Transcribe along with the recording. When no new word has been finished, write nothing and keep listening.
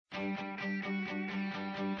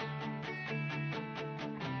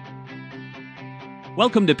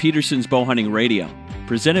Welcome to Peterson's Bowhunting Radio,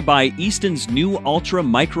 presented by Easton's new Ultra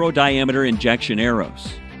Micro Diameter Injection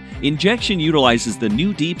Arrows. Injection utilizes the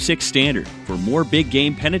new Deep 6 standard for more big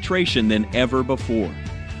game penetration than ever before.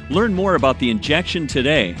 Learn more about the injection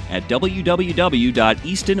today at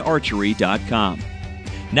www.eastonarchery.com.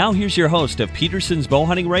 Now here's your host of Peterson's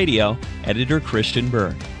Bowhunting Radio, Editor Christian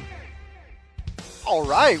Berg. All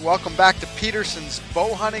right, welcome back to Peterson's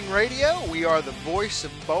Bowhunting Radio. We are the voice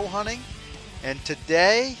of bowhunting. And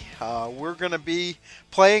today, we're going to be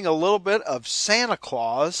playing a little bit of Santa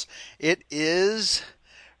Claus. It is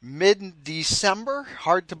mid-December.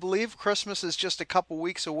 Hard to believe. Christmas is just a couple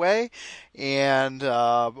weeks away. And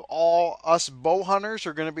all us bow hunters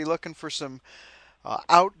are going to be looking for some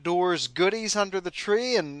outdoors goodies under the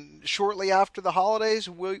tree. And shortly after the holidays,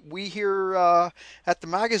 we here at the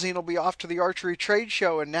magazine will be off to the Archery Trade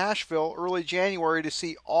Show in Nashville early January to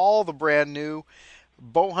see all the brand new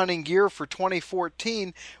bow hunting gear for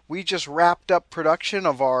 2014. We just wrapped up production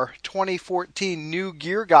of our 2014 new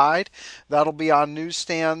gear guide. That'll be on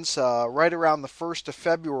newsstands right around the 1st of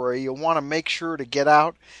February. You'll want to make sure to get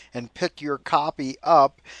out and pick your copy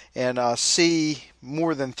up and see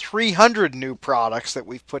more than 300 new products that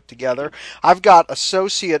we've put together. I've got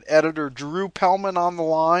associate editor Drew Pellman on the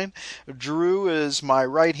line. Drew is my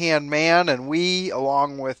right-hand man, and we,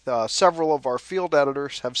 along with several of our field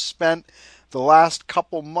editors, have spent the last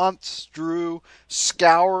couple months, Drew,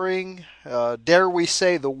 scouring, dare we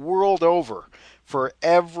say, the world over for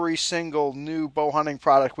every single new bow hunting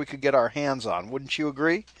product we could get our hands on. Wouldn't you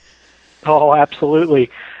agree? Oh, absolutely.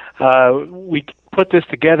 We put this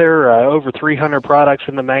together, over 300 products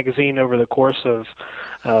in the magazine over the course of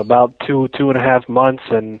about two and a half months,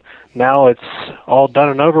 and now it's all done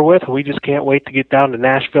and over with. We just can't wait to get down to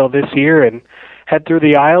Nashville this year and head through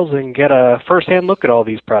the aisles and get a first-hand look at all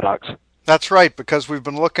these products. That's right, because we've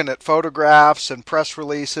been looking at photographs and press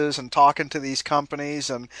releases and talking to these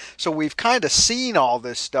companies, and so we've kind of seen all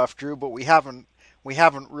this stuff, Drew, but we haven't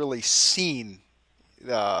really seen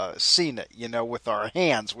it, with our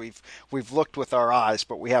hands. We've looked with our eyes,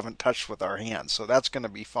 but we haven't touched with our hands. So that's going to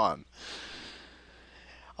be fun.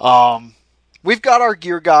 We've got our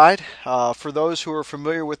gear guide. For those who are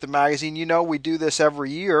familiar with the magazine, we do this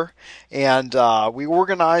every year, and we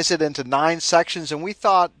organize it into 9 sections, and we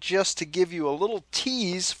thought just to give you a little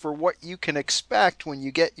tease for what you can expect when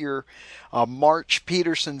you get your March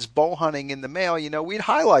Peterson's Bowhunting in the mail, we'd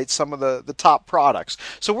highlight some of the top products.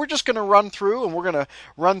 So we're just going to run through, and we're going to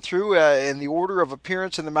run through in the order of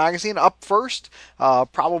appearance in the magazine. Up first,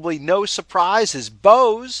 probably no surprise, is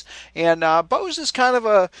bows, and bows is kind of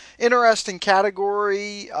a interesting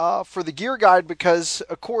category for the gear guide because,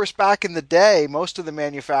 of course, back in the day, most of the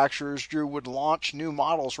manufacturers, Drew, would launch new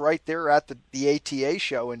models right there at the ATA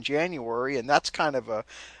show in January, and that's kind of a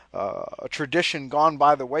tradition gone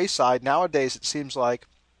by the wayside. Nowadays, it seems like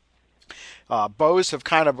bows have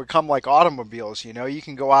kind of become like automobiles. You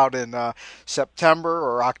can go out in September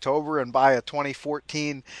or October and buy a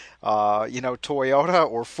 2014 Toyota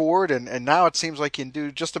or Ford, and now it seems like you can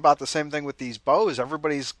do just about the same thing with these bows.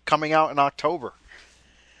 Everybody's coming out in October.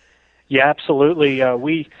 Yeah, absolutely.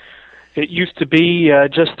 It used to be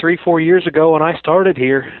just 3-4 years ago when I started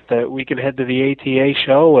here that we could head to the ATA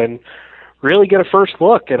show and really get a first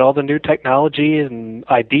look at all the new technology and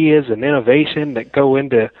ideas and innovation that go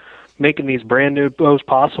into making these brand new bows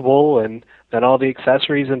possible, and then all the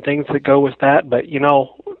accessories and things that go with that. But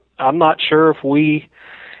I'm not sure if we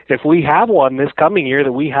have one this coming year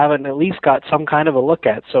that we haven't at least got some kind of a look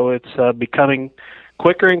at. So it's becoming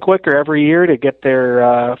quicker and quicker every year to get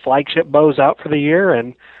their flagship bows out for the year,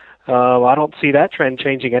 and I don't see that trend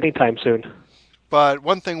changing anytime soon. But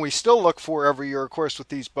one thing we still look for every year, of course, with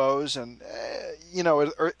these bows, and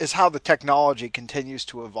is how the technology continues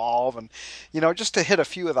to evolve. And just to hit a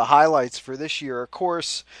few of the highlights for this year, of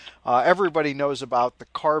course, everybody knows about the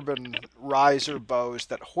carbon riser bows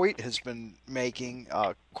that Hoyt has been making.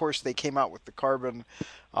 Of course, they came out with the carbon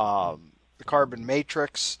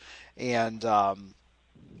matrix, and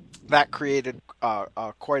that created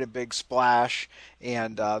quite a big splash.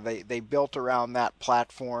 And they built around that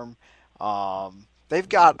platform. They've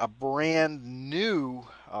got a brand new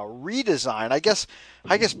redesign. I guess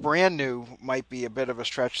brand new might be a bit of a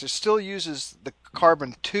stretch. It still uses the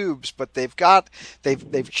carbon tubes, but they've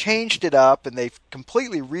changed it up, and they've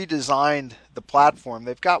completely redesigned the platform.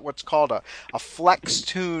 They've got what's called a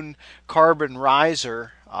FlexTune carbon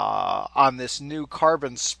riser on this new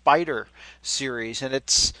Carbon Spider series, and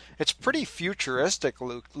it's pretty futuristic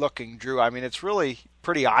looking, Drew. I mean, it's really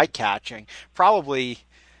pretty eye-catching. Probably,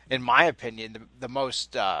 in my opinion, the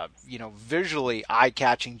most visually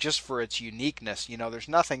eye-catching just for its uniqueness. There's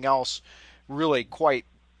nothing else really quite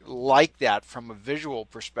like that from a visual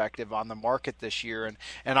perspective on the market this year.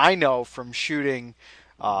 And I know from shooting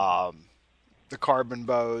the carbon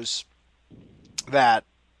bows that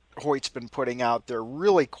Hoyt's been putting out, they're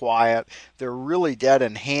really quiet, they're really dead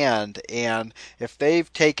in hand, and if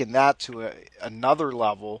they've taken that to another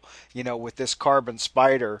level, with this Carbon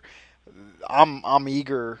Spider, I'm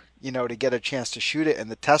eager, to get a chance to shoot it in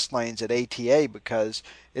the test lanes at ATA, because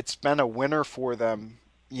it's been a winner for them,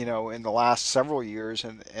 in the last several years,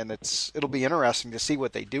 and it'll be interesting to see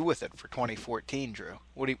what they do with it for 2014, Drew.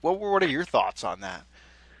 What are your thoughts on that?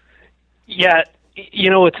 Yeah,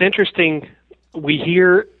 it's interesting. We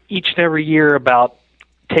hear each and every year about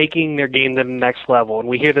taking their game to the next level, and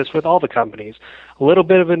we hear this with all the companies. A little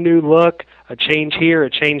bit of a new look, a change here, a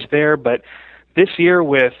change there, but this year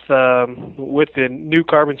with the new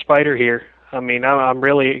Carbon Spider here, I mean, I'm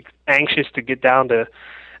really anxious to get down to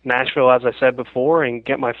Nashville, as I said before, and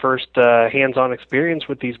get my first hands-on experience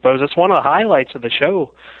with these bows. It's one of the highlights of the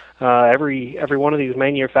show. Every one of these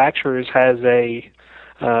manufacturers has a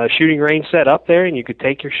shooting range set up there, and you could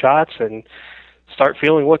take your shots and start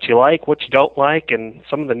feeling what you like, what you don't like, and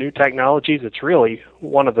some of the new technologies. It's really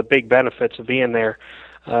one of the big benefits of being there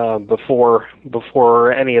before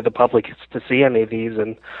any of the public gets to see any of these.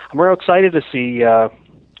 And I'm real excited to see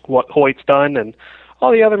what Hoyt's done, and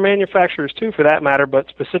all the other manufacturers too, for that matter, but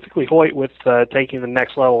specifically Hoyt with taking the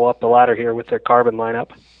next level up the ladder here with their carbon lineup.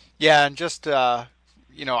 Yeah, and just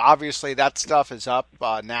obviously that stuff is up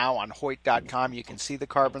now on Hoyt.com. You can see the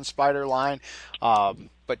Carbon Spider line,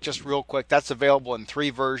 but just real quick, that's available in 3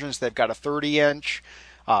 versions. They've got a 30-inch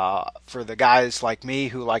for the guys like me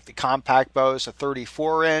who like the compact bows, a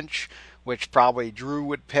 34-inch, which probably Drew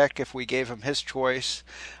would pick if we gave him his choice.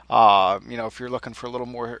 If you're looking for a little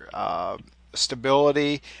more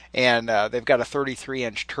stability, and they've got a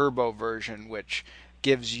 33-inch turbo version, which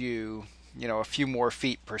gives you a few more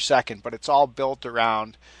feet per second, but it's all built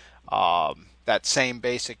around that same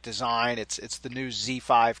basic design. It's the new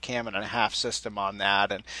Z5 cam and a half system on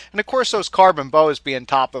that, and of course those carbon bows being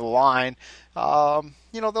top of the line,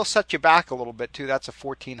 they'll set you back a little bit too. That's a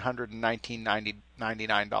 $1,400 and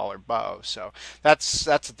 $1,999 bow, so that's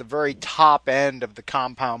at the very top end of the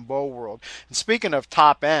compound bow world. And speaking of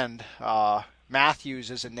top end,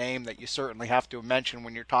 Mathews is a name that you certainly have to mention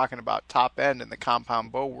when you're talking about top end in the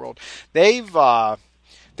compound bow world. They've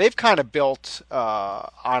kind of built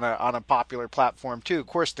on a popular platform too. Of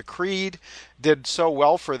course, the Creed did so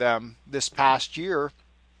well for them this past year.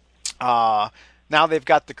 Now they've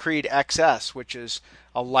got the Creed XS, which is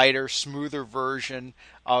a lighter, smoother version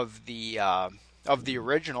of the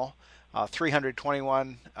original.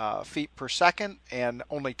 321 feet per second and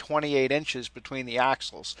only 28 inches between the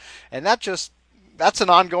axles. And that's an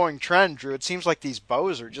ongoing trend, Drew. It seems like these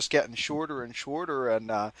bows are just getting shorter and shorter,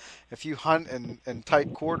 and if you hunt in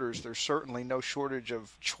tight quarters, there's certainly no shortage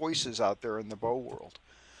of choices out there in the bow world.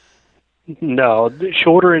 No,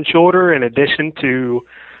 shorter and shorter, in addition to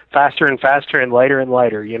faster and faster and lighter.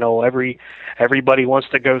 Everybody wants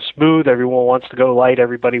to go smooth, everyone wants to go light,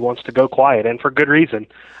 everybody wants to go quiet, and for good reason.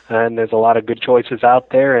 And there's a lot of good choices out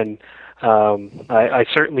there, and I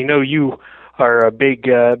certainly know you are a big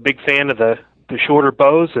fan of the shorter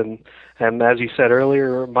bows, and as you said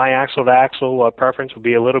earlier, my axle-to-axle preference would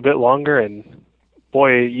be a little bit longer, and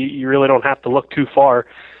boy, you really don't have to look too far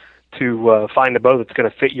to find a bow that's going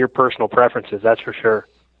to fit your personal preferences, that's for sure.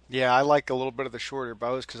 Yeah, I like a little bit of the shorter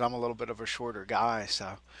bows because I'm a little bit of a shorter guy,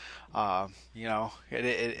 so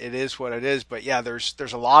it is what it is. But yeah, there's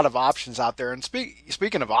a lot of options out there. And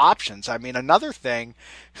speaking of options, I mean, another thing,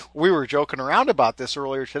 we were joking around about this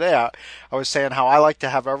earlier today. I was saying how I like to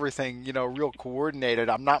have everything real coordinated.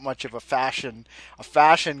 I'm not much of a fashion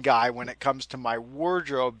guy when it comes to my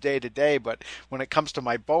wardrobe day to day, but when it comes to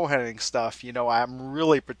my bow hunting stuff, I'm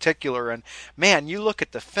really particular. And man, you look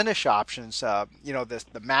at the finish options. The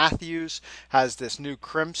Mathews has this new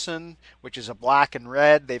Crimson, which is a black and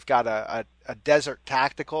red. They've got a Desert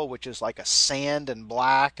Tactical, which is like a sand and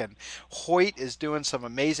black, and Hoyt is doing some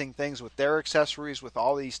amazing things with their accessories with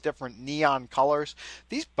all these different neon colors.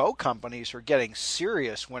 These bow companies are getting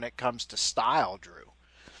serious when it comes to style, Drew.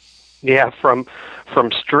 Yeah, from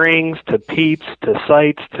strings to peeps to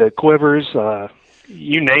sights to quivers,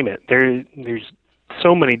 you name it. There's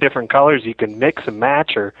so many different colors you can mix and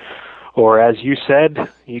match, or as you said,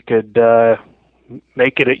 you could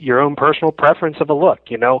make it your own personal preference of a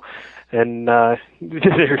look, and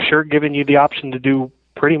they're sure giving you the option to do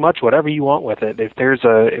pretty much whatever you want with it. If there's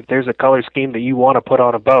a color scheme that you want to put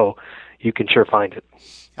on a bow, you can sure find it.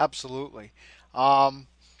 Absolutely.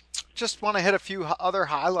 just want to hit a few other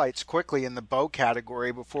highlights quickly in the bow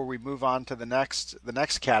category before we move on to the next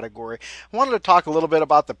category. I wanted to talk a little bit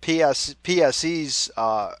about the PSE's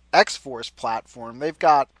X-Force platform. They've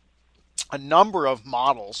got a number of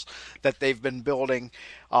models that they've been building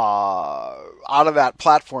out of that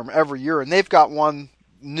platform every year, and they've got one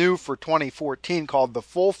new for 2014 called the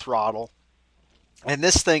Full Throttle. And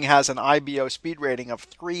this thing has an IBO speed rating of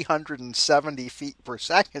 370 feet per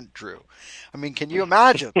second, Drew. I mean, can you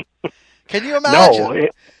imagine? Can you imagine?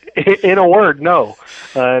 No, in a word, no.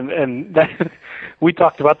 And that, we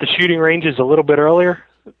talked about the shooting ranges a little bit earlier.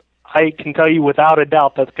 I can tell you without a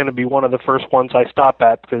doubt that's going to be one of the first ones I stop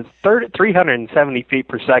at, because 370 feet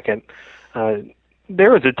per second,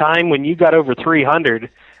 there was a time when you got over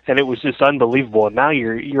 300 and it was just unbelievable. And now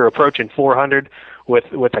you're approaching 400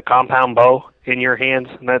 with a compound bow in your hands,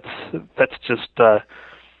 and that's just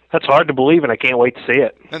that's hard to believe, and I can't wait to see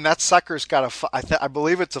it. And that sucker's got I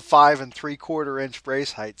believe it's a 5 3/4 inch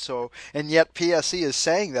brace height. So, and yet PSE is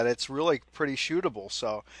saying that it's really pretty shootable.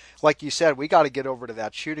 So, like you said, we got to get over to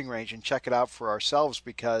that shooting range and check it out for ourselves,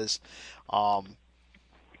 because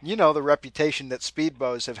you know, the reputation that speed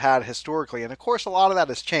bows have had historically. And of course, a lot of that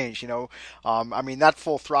has changed. You know, I mean, that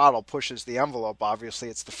Full Throttle pushes the envelope. Obviously,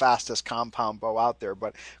 it's the fastest compound bow out there.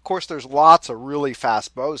 But of course, there's lots of really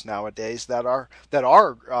fast bows nowadays that are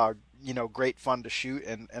you know, great fun to shoot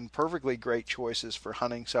and perfectly great choices for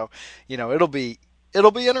hunting. So, you know, it'll be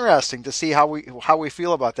interesting to see how we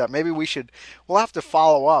feel about that. Maybe we'll have to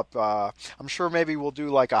follow up. I'm sure maybe we'll do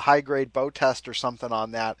like a high grade bow test or something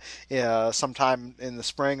on that sometime in the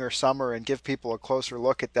spring or summer, and give people a closer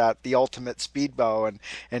look at that, the ultimate speed bow,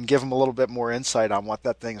 and give them a little bit more insight on what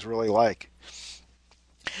that thing's really like.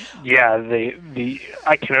 Yeah,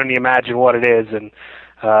 I can only imagine what it is, and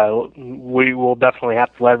we will definitely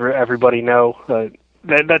have to let everybody know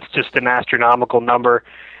that's just an astronomical number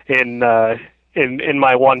in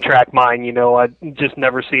my one-track mind. You know, I've just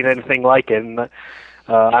never seen anything like it. And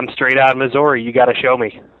I'm straight out of Missouri. You got to show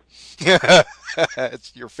me.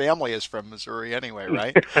 Your family is from Missouri anyway,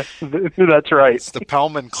 right? That's right. It's the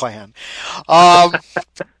Pellman clan.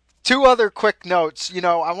 Two other quick notes. You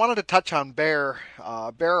know, I wanted to touch on Bear.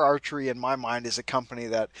 Bear Archery, in my mind, is a company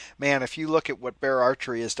that, man, if you look at what Bear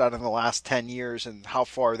Archery has done in the last 10 years and how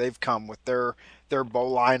far they've come with their bow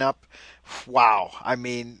lineup, wow. I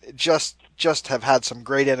mean, just have had some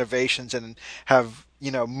great innovations and have,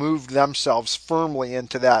 you know, moved themselves firmly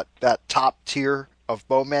into that top tier of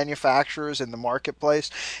bow manufacturers in the marketplace.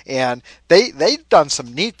 And they've done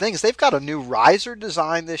some neat things. They've got a new riser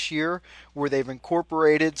design this year where they've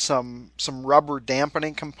incorporated some rubber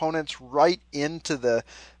dampening components right into the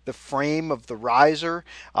frame of the riser.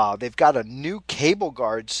 They've got a new cable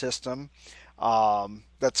guard system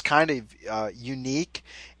that's kind of unique.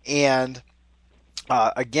 And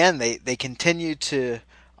again, they continue to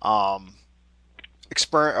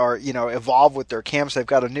evolve with their cams. They've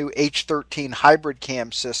got a new H13 hybrid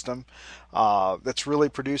cam system that's really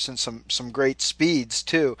producing some great speeds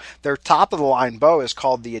too. Their top of the line bow is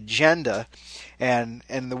called the Agenda, and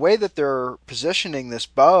the way that they're positioning this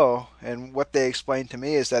bow and what they explained to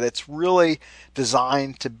me is that it's really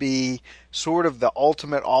designed to be sort of the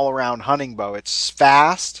ultimate all-around hunting bow. It's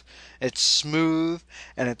fast, it's smooth,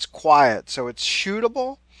 and it's quiet. So it's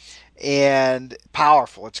shootable and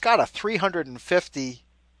powerful. It's got a 350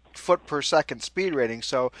 foot per second speed rating.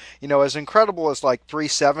 So, you know, as incredible as like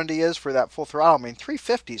 370 is for that Full Throttle, I mean,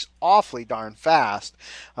 350 is awfully darn fast.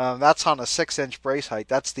 That's on a 6-inch brace height.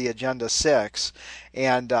 That's the Agenda 6.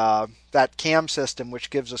 And that cam system, which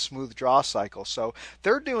gives a smooth draw cycle. So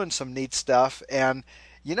they're doing some neat stuff. And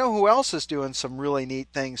you know who else is doing some really neat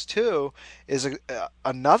things too is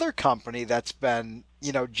another company that's been,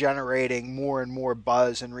 you know, generating more and more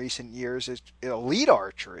buzz in recent years is Elite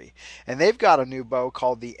Archery. And they've got a new bow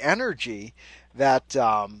called the Energy that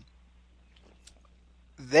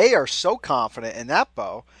they are so confident in that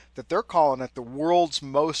bow that they're calling it the world's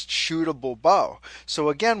most shootable bow. So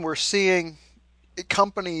again, we're seeing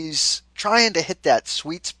companies trying to hit that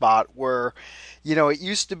sweet spot where, you know, it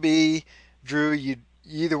used to be, Drew, you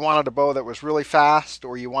either wanted a bow that was really fast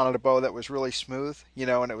or you wanted a bow that was really smooth, you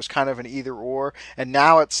know, and it was kind of an either or. And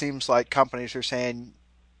now it seems like companies are saying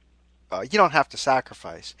you don't have to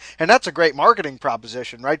sacrifice. And that's a great marketing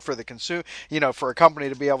proposition, right? For the consumer, you know, for a company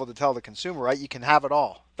to be able to tell the consumer, right? You can have it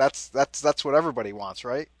all. That's what everybody wants,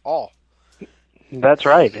 right? All. That's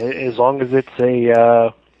right. As long as it's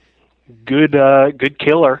a good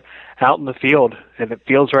killer out in the field and it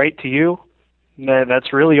feels right to you,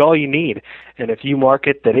 that's really all you need. And if you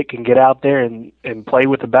market that it can get out there and play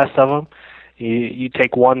with the best of them, you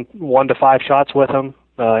take one to 5 shots with them,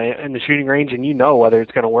 in the shooting range, and you know whether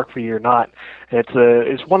it's going to work for you or not.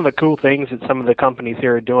 It's one of the cool things that some of the companies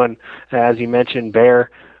here are doing. As you mentioned, Bear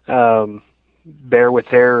with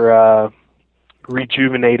their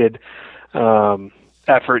rejuvenated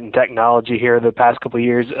effort and technology here the past couple of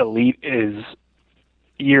years. Elite is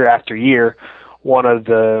year after year one of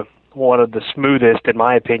the smoothest, in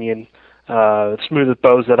my opinion, smoothest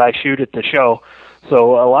bows that I shoot at the show.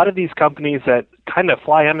 So a lot of these companies that kind of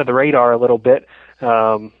fly under the radar a little bit,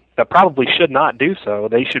 that probably should not do so.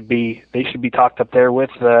 They should be talked up there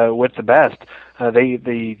with the best.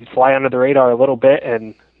 They fly under the radar a little bit,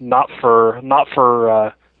 and not for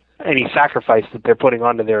any sacrifice that they're putting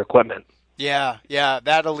onto their equipment. Yeah,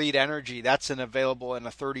 that Elite Energy, that's available in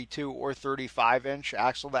a 32 or 35-inch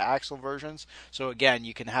axle-to-axle versions. So again,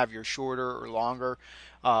 you can have your shorter or longer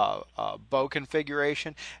bow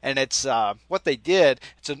configuration, and it's what they did.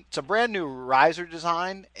 It's a brand new riser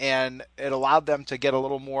design, and it allowed them to get a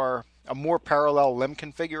more parallel limb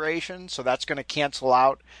configuration. So that's going to cancel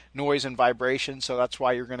out noise and vibration. So that's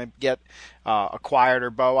why you're going to get a quieter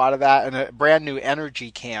bow out of that, and a brand new energy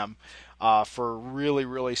cam. For really,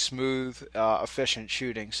 really smooth, efficient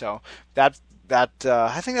shooting. So that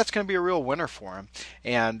I think that's going to be a real winner for him.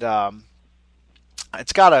 And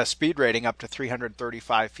it's got a speed rating up to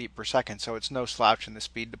 335 feet per second, so it's no slouch in the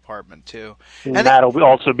speed department too. And that'll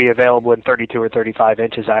also be available in 32 or 35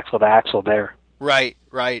 inches axle to axle there. Right.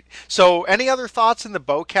 So any other thoughts in the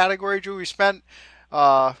bow category, Drew? We spent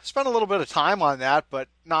a little bit of time on that, but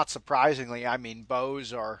not surprisingly, I mean,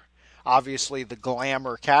 bows are obviously the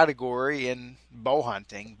glamour category in bow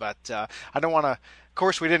hunting, but I don't want to, of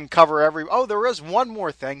course we didn't cover there is one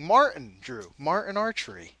more thing. Martin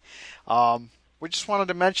Archery. We just wanted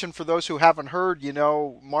to mention, for those who haven't heard,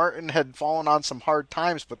 Martin had fallen on some hard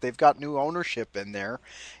times, but they've got new ownership in there,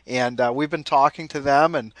 and we've been talking to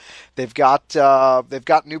them, and they've got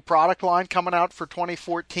new product line coming out for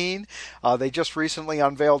 2014. They just recently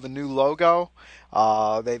unveiled a new logo.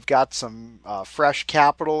 They've got some fresh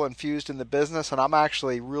capital infused in the business, and I'm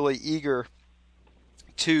actually really eager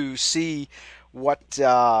to see what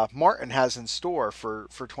Martin has in store for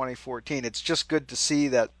 2014. It's just good to see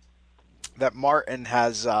that Martin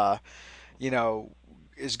has,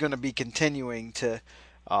 is going to be continuing to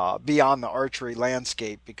be on the archery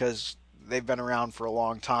landscape, because they've been around for a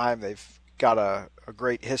long time. They've got a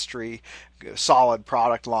great history, a solid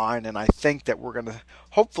product line, and I think that we're going to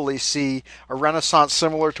hopefully see a renaissance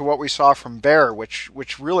similar to what we saw from Bear, which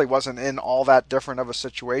really wasn't in all that different of a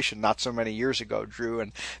situation not so many years ago, Drew.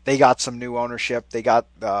 And they got some new ownership. They got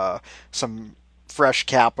some fresh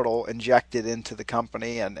capital injected into the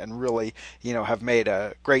company, and really, have made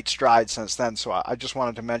a great stride since then. So I just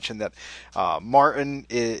wanted to mention that Martin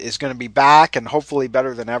is going to be back, and hopefully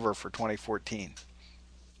better than ever for 2014.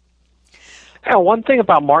 Yeah, one thing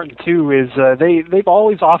about Martin too is they've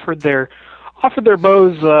always offered their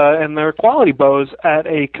bows and their quality bows at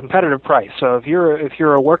a competitive price. So if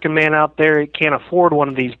you're a working man out there that can't afford one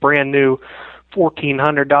of these brand new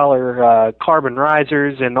 $1,400 carbon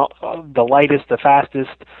risers and the lightest, the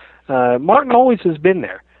fastest, Martin always has been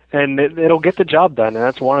there, and it'll get the job done, and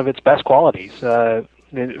that's one of its best qualities. For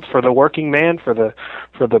the working man, for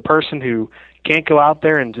the person who can't go out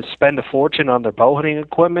there and just spend a fortune on their bow hunting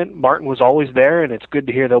equipment, Martin was always there, and it's good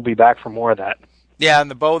to hear they'll be back for more of that. Yeah,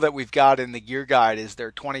 and the bow that we've got in the gear guide is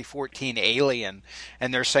their 2014 Alien,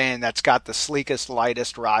 and they're saying that's got the sleekest,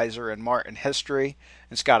 lightest riser in Martin history.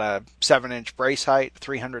 It's got a 7-inch brace height,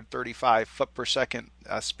 335 foot per second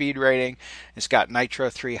speed rating. It's got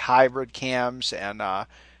Nitro 3 hybrid cams and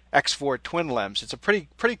X4 twin limbs. It's a pretty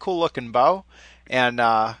cool looking bow, and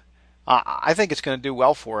I think it's going to do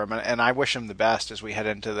well for him, and I wish him the best as we head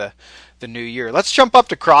into the new year. Let's jump up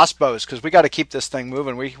to crossbows, because we got to keep this thing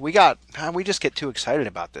moving. We just get too excited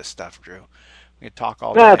about this stuff, Drew. We could talk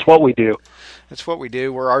all day. That's what we do. That's what we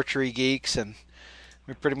do. We're archery geeks, and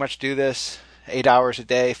we pretty much do this 8 hours a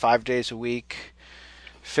day, 5 days a week,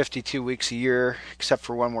 52 weeks a year, except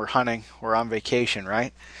for when we're hunting or on vacation,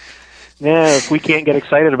 right? Yeah, if we can't get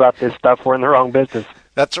excited about this stuff, we're in the wrong business.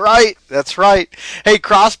 That's right. Hey,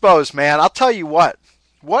 crossbows, man, I'll tell you what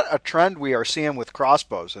a trend we are seeing with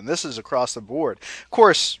crossbows, and this is across the board. Of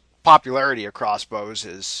course, popularity of crossbows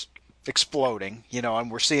is exploding,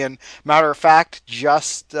 and we're seeing, matter of fact,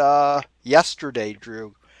 just yesterday,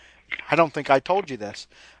 Drew, I don't think I told you this,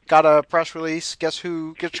 got a press release. Guess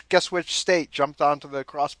which state jumped onto the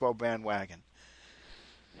crossbow bandwagon?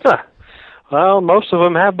 Huh. Well, most of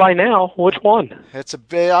them have by now. Which one?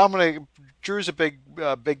 Drew's a big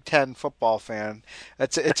Big Ten football fan.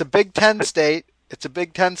 It's a Big Ten state. It's a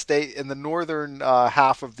Big Ten state in the northern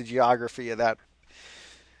half of the geography of that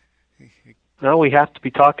No, we have to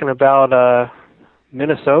be talking about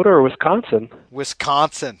Minnesota or Wisconsin.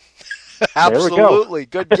 Wisconsin. There we go. Absolutely.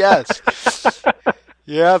 Good guess.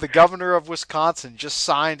 Yeah, the governor of Wisconsin just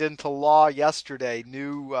signed into law yesterday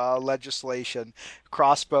new legislation.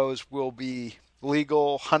 Crossbows will be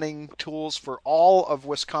legal hunting tools for all of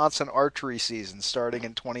Wisconsin archery seasons starting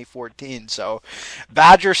in 2014. So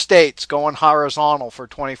Badger State's going horizontal for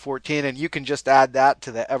 2014, and you can just add that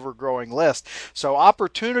to the ever-growing list. So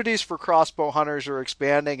opportunities for crossbow hunters are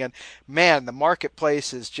expanding, and man, the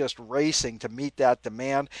marketplace is just racing to meet that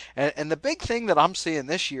demand. And the big thing that I'm seeing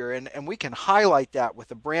this year, and we can highlight that with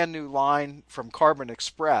a brand new line from Carbon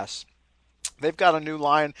Express. They've got a new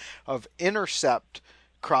line of Intercept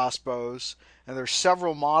crossbows, and there's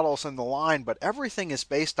several models in the line, but everything is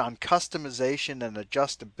based on customization and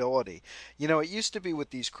adjustability. You know, it used to be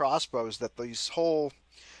with these crossbows that these whole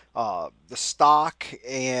the stock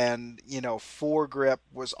and foregrip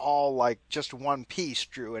was all like just one piece,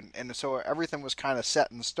 Drew, and so everything was kind of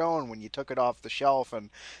set in stone when you took it off the shelf,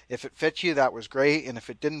 and if it fit you, that was great, and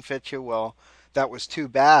if it didn't fit you, well, that was too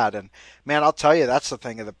bad. And man, I'll tell you, that's the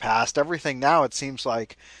thing of the past. Everything now, it seems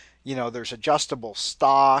like, there's adjustable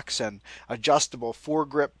stocks and adjustable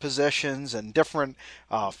foregrip positions and different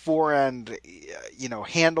forend,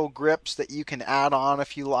 handle grips that you can add on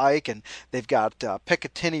if you like. And they've got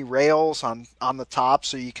Picatinny rails on the top,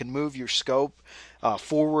 so you can move your scope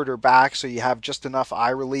forward or back, so you have just enough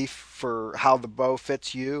eye relief for how the bow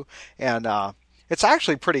fits you. And it's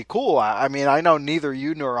actually pretty cool. I mean, I know neither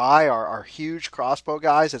you nor I are huge crossbow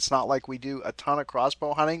guys. It's not like we do a ton of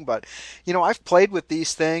crossbow hunting, but, I've played with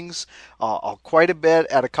these things quite a bit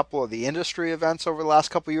at a couple of the industry events over the last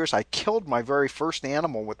couple of years. I killed my very first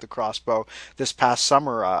animal with the crossbow this past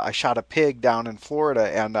summer. I shot a pig down in Florida,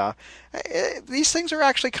 and these things are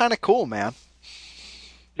actually kind of cool, man.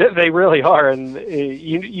 They really are, and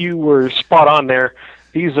you were spot on there.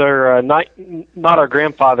 These are not our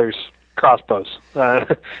grandfather's crossbows.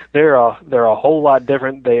 They're a whole lot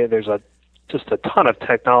different. There's just a ton of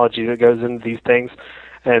technology that goes into these things,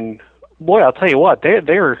 and boy, I'll tell you what,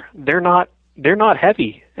 they're not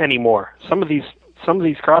heavy anymore. Some of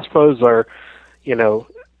these crossbows are,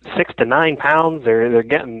 6 to 9 pounds. They're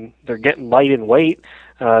getting light in weight.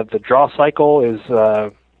 The draw cycle is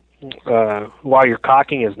while you're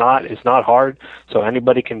cocking is not hard, so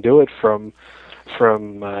anybody can do it from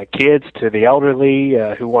kids to the elderly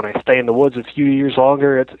who want to stay in the woods a few years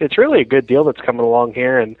longer. It's really a good deal that's coming along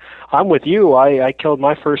here, and I'm with you. I killed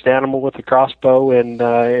my first animal with a crossbow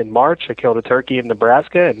in March. I killed a turkey in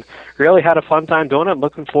Nebraska, and really had a fun time doing it.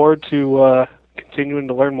 Looking forward to continuing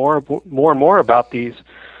to learn more and more about these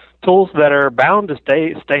tools that are bound to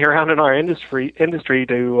stay around in our industry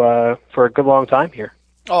to for a good long time here.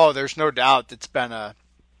 Oh, there's no doubt. It's been I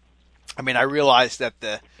realize that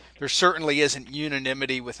there certainly isn't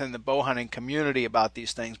unanimity within the bow hunting community about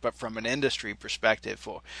these things, but from an industry perspective,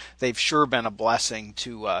 they've sure been a blessing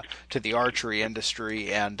to the archery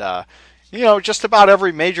industry, and just about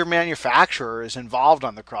every major manufacturer is involved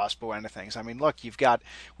on the crossbow end of things. I mean, look,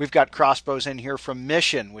 we've got crossbows in here from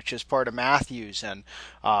Mission, which is part of Mathews, and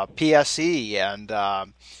PSE,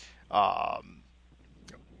 and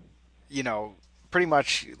pretty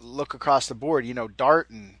much look across the board.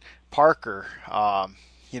 Dart and Parker.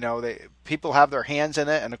 People have their hands in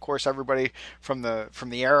it, and of course everybody from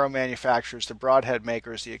the arrow manufacturers, the broadhead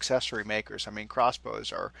makers, the accessory makers. I mean,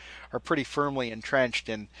 crossbows are pretty firmly entrenched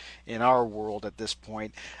in our world at this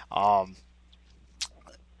point.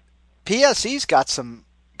 PSE's got some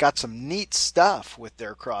neat stuff with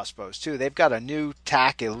their crossbows too. They've got a new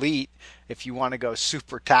TAC Elite, if you want to go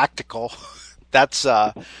super tactical. That's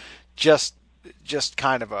just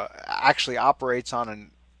kind of actually operates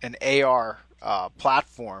on an AR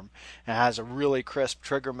platform, and has a really crisp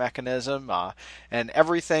trigger mechanism, and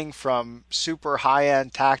everything from super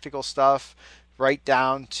high-end tactical stuff right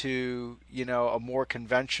down to a more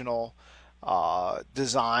conventional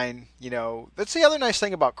design. That's the other nice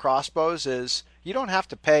thing about crossbows, is you don't have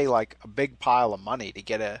to pay like a big pile of money to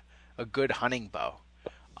get a good hunting bow.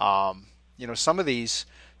 Some of these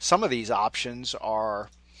options are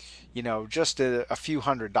just a few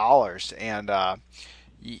 $100s, and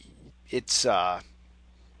it's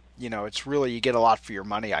really, you get a lot for your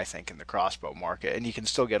money, I think, in the crossbow market, and you can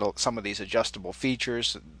still get some of these adjustable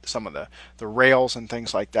features, some of the rails and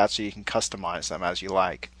things like that, so you can customize them as you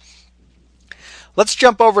like. Let's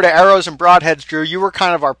jump over to arrows and broadheads, Drew. You were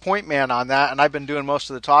kind of our point man on that, and I've been doing most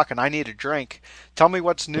of the talking. I need a drink. Tell me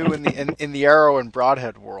what's new in the arrow and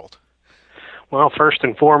broadhead world. Well, first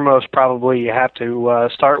and foremost, probably you have to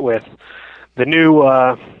start with the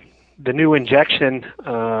new injection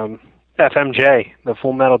FMJ, the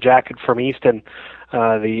Full Metal Jacket from Easton.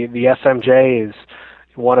 The FMJ is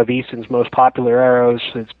one of Easton's most popular arrows.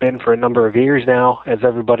 It's been for a number of years now, as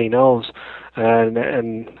everybody knows.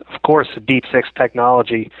 And of course, the Deep Six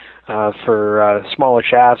technology for smaller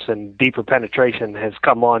shafts and deeper penetration has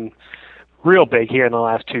come on real big here in the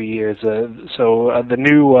last 2 years. So the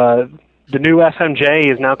new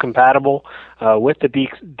FMJ is now compatible with the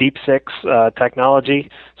Deep Six technology,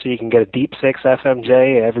 so you can get a Deep Six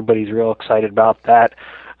FMJ. Everybody's real excited about that.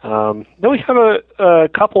 Then we have a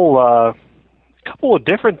couple of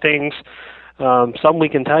different things. Some we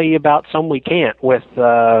can tell you about, some we can't.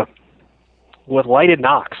 With lighted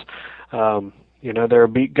nocks, there are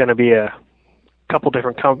going to be a couple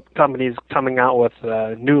different companies coming out with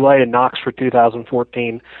new lighted nocks for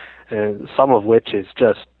 2014, some of which is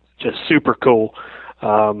just super cool.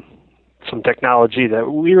 Some technology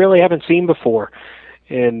that we really haven't seen before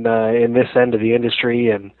in this end of the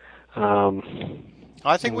industry, and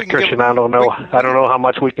I think we can Christian, I don't know how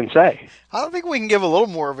much we can say. I don't think we can give a little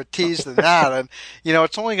more of a tease than that. And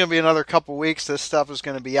it's only going to be another couple weeks. This stuff is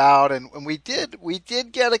going to be out, and we did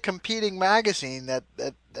get a competing magazine that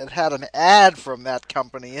had an ad from that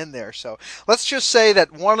company in there. So let's just say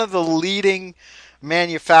that one of the leading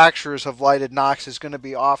manufacturers of lighted nocks is going to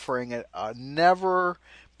be offering a never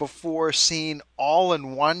before seen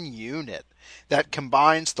all-in-one unit that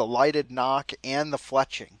combines the lighted nock and the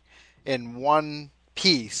fletching in one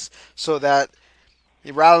piece, so that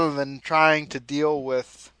rather than trying to deal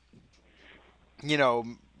with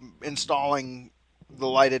installing the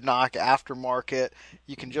lighted nock aftermarket,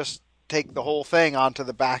 you can just take the whole thing onto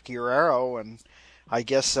the back of your arrow, and I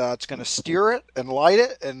guess it's going to steer it and light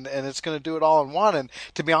it, and it's going to do it all in one. And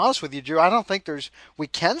to be honest with you, Drew, I don't think we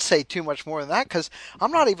can say too much more than that, because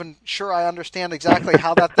I'm not even sure I understand exactly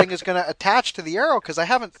how that thing is going to attach to the arrow, because I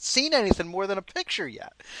haven't seen anything more than a picture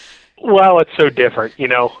yet. Well, it's so different,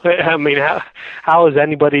 I mean, how is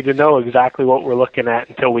anybody to know exactly what we're looking at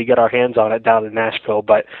until we get our hands on it down in Nashville?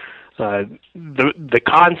 But the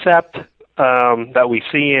concept that we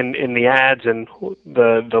see in the ads and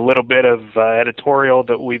the little bit of editorial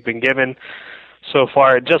that we've been given so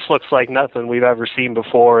far, it just looks like nothing we've ever seen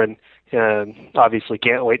before, and obviously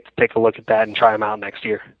can't wait to take a look at that and try them out next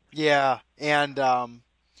year. Yeah, and I'll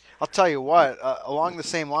tell you what, along the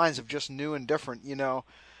same lines of just new and different, it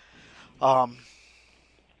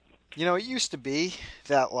used to be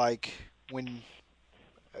that, like, when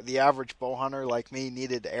the average bow hunter like me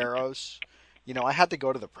needed arrows, I had to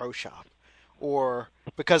go to the pro shop, or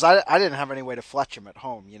because I didn't have any way to fletch them at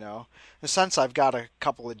home, In a sense, I've got a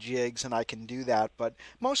couple of jigs and I can do that, but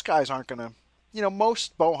most guys aren't going to,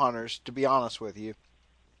 most bow hunters, to be honest with you,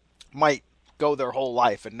 might go their whole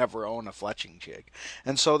life and never own a fletching jig.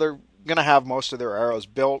 And so they're going to have most of their arrows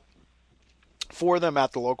built for them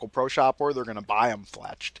at the local pro shop, or they're going to buy them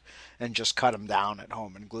fletched and just cut them down at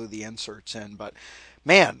home and glue the inserts in. But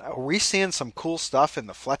man, are we seeing some cool stuff in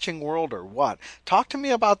the fletching world or what? Talk to me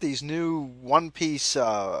about these new one-piece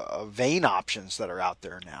vane options that are out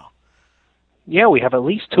there now. Yeah, we have at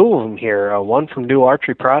least two of them here, one from New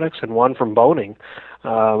Archery Products and one from Boning.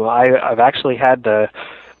 I've actually had the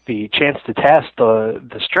chance to test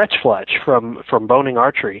the stretch fletch from Boning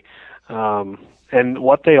Archery. And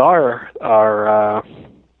what they are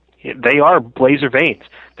blazer vanes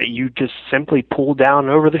that you just simply pull down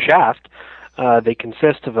over the shaft. They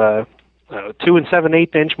consist of a 2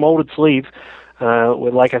 7/8 inch molded sleeve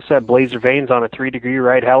with, like I said, blazer vanes on a 3-degree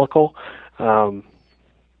right helical.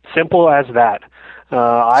 Simple as that.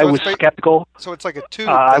 I was skeptical. So it's like a tube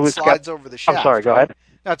that slides over the shaft. I'm sorry, go ahead.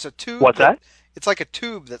 That's a tube. What's that? It's like a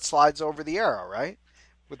tube that slides over the arrow, right?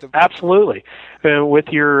 Absolutely. With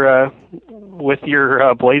your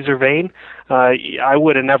blazer vane, I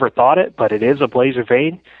would have never thought it, but it is a blazer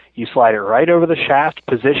vane. You slide it right over the shaft,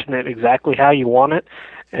 position it exactly how you want it,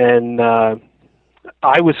 and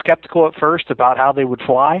I was skeptical at first about how they would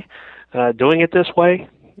fly doing it this way,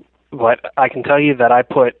 but I can tell you that I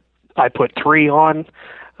put 3 on,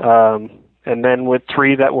 and then with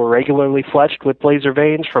 3 that were regularly fletched with blazer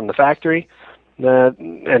vanes from the factory.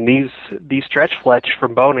 And these stretch fletch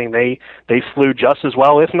from Boning, they flew just as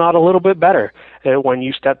well, if not a little bit better, when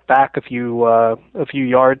you step back a few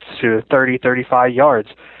yards to 30, 35 yards.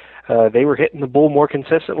 They were hitting the bull more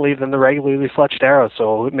consistently than the regularly fletched arrow,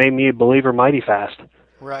 so it made me a believer mighty fast.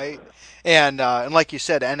 Right, and like you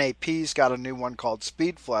said, NAP's got a new one called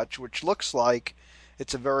Speed Fletch, which looks like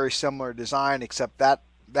it's a very similar design, except that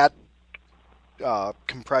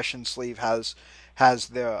compression sleeve has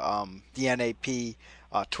the NAP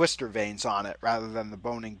twister vanes on it rather than the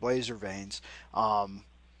Boning blazer vanes.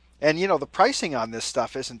 And the pricing on this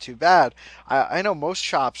stuff isn't too bad. I know most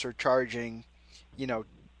shops are charging, you know,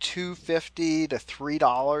 $2.50 to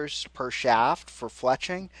 $3 per shaft for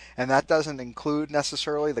fletching, and that doesn't include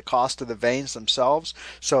necessarily the cost of the vanes themselves.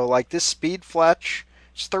 So like this speed fletch,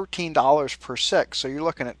 it's $13 per six. So you're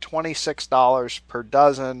looking at $26 per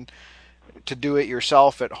dozen to do it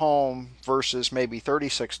yourself at home versus maybe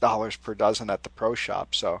 $36 per dozen at the pro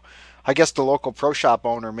shop. So I guess the local pro shop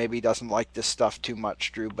owner maybe doesn't like this stuff too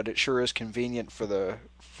much, Drew, but it sure is convenient for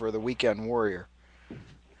the weekend warrior.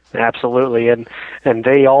 Absolutely, and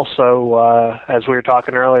they also, as we were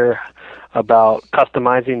talking earlier about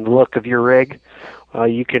customizing the look of your rig,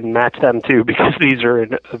 you can match them too, because these are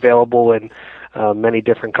available in many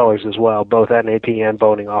different colors as well. Both NAP and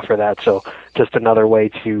Boning offer that, so just another way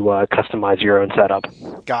to customize your own setup.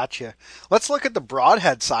 Gotcha. Let's look at the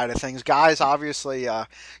broadhead side of things, guys. Obviously, I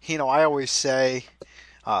always say,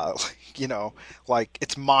 like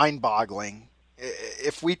it's mind-boggling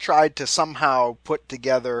if we tried to somehow put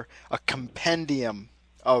together a compendium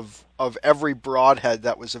of every broadhead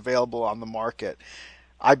that was available on the market.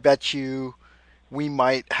 I bet you we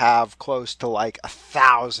might have close to like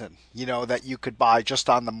 1,000, that you could buy just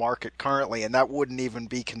on the market currently, and that wouldn't even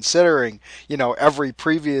be considering, every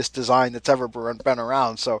previous design that's ever been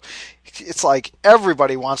around. So it's like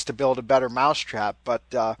everybody wants to build a better mousetrap, but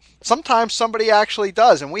sometimes somebody actually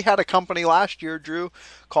does. And we had a company last year, Drew,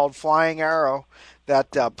 called Flying Arrow,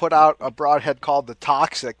 that put out a broadhead called the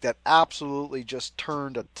Toxic that absolutely just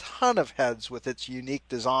turned a ton of heads with its unique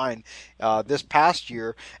design this past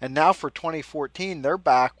year. And now for 2014, they're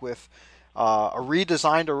back with a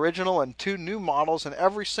redesigned original and 2 new models, and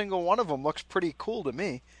every single one of them looks pretty cool to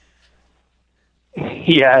me.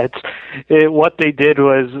 Yeah, what they did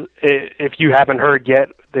was, if you haven't heard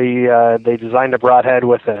yet, they designed a broadhead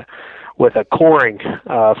with a coring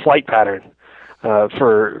flight pattern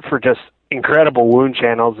for just incredible wound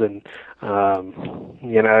channels, and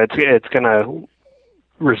it's going to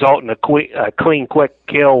result in a clean, quick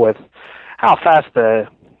kill with how fast the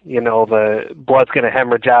blood's going to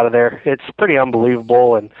hemorrhage out of there. It's pretty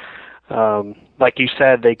unbelievable, and like you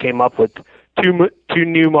said, they came up with two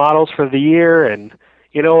new models for the year, and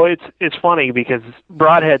it's funny because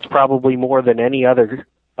broadhead's probably more than any other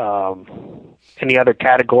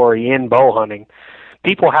category in bow hunting.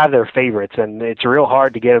 People have their favorites, and it's real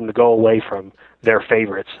hard to get them to go away from their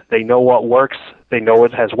favorites. They know what works. They know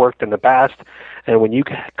what has worked in the past. And when you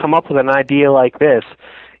come up with an idea like this,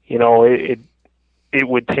 it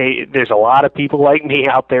would take. There's a lot of people like me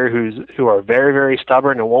out there who are very, very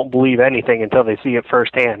stubborn and won't believe anything until they see it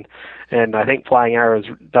firsthand. And I think Flying Arrow's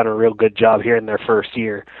done a real good job here in their first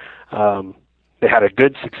year. They had a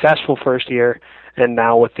good, successful first year, and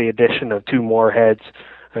now with the addition of 2 more heads,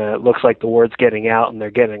 it looks like the word's getting out, and they're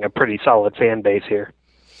getting a pretty solid fan base here.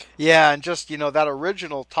 Yeah, and just, that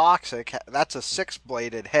original Toxic, that's a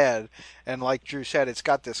 6-bladed head, and like Drew said, it's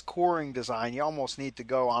got this coring design. You almost need to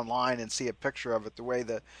go online and see a picture of it, the way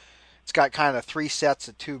that it's got kind of 3 sets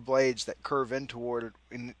of 2 blades that curve in toward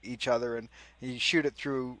each other, and you shoot it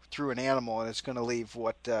through an animal, and it's going to leave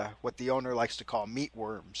what the owner likes to call meat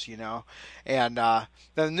worms, And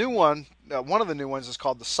the new one, one of the new ones is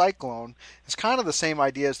called the Cyclone. It's kind of the same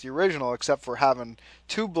idea as the original, except for having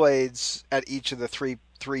 2 blades at each of the three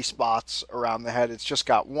spots around the head. It's just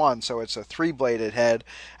got 1, so it's a 3-bladed head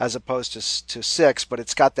as opposed to 6, but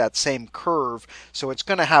it's got that same curve, so it's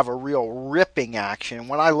going to have a real ripping action.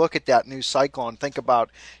 When I look at that new Cyclone, think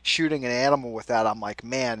about shooting an animal with that, I'm like,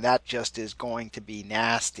 man, that just is going to be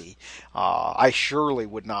nasty. I surely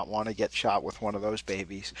would not want to get shot with one of those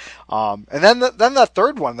babies. And then that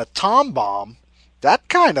third one, the Tom Bomb, that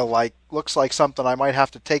kind of looks like something I might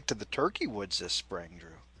have to take to the turkey woods this spring, Drew.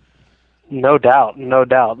 No doubt.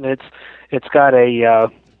 It's got a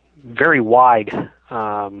very wide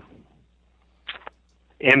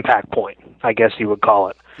impact point, I guess you would call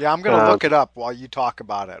it. Yeah, I'm going to look it up while you talk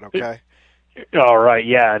about it, okay? All right,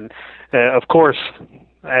 yeah. And of course,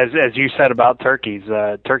 as you said about turkeys,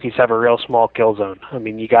 turkeys have a real small kill zone. I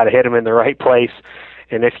mean, you got to hit them in the right place,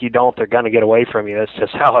 and if you don't, they're going to get away from you. That's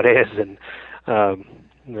just how it is. And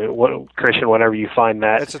Christian, whenever you find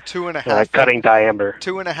that, it's a 2.5 cutting diameter,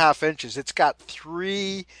 2.5 inches. It's got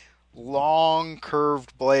 3 long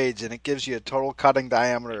curved blades, and it gives you a total cutting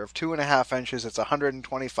diameter of 2.5 inches. It's a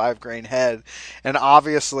 125 grain head, and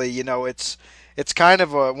obviously, it's kind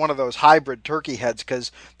of one of those hybrid turkey heads,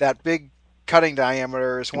 because that big cutting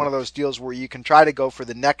diameter is one of those deals where you can try to go for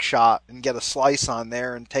the neck shot and get a slice on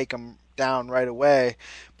there and take them down right away,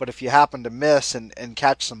 but if you happen to miss and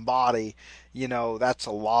catch some body, that's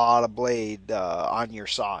a lot of blade on your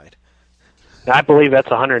side. And I believe that's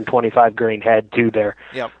 125 grain head too there.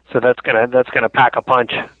 Yep. So that's gonna pack a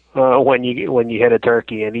punch when you hit a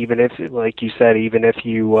turkey. And even if, like you said, even if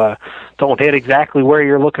you don't hit exactly where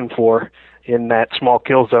you're looking for in that small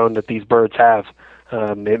kill zone that these birds have,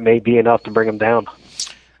 it may be enough to bring them down.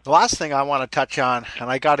 The last thing I want to touch on, and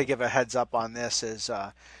I got to give a heads up on this, is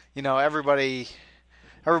everybody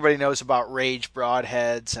knows about Rage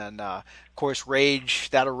broadheads, and of course Rage,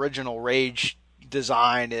 that original Rage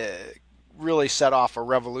design, really set off a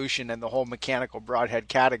revolution in the whole mechanical broadhead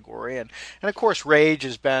category, and of course Rage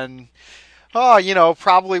has been,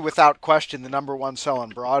 probably without question the number one selling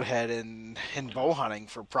broadhead in bow hunting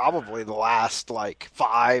for probably the last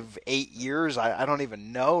 5-8 years. I don't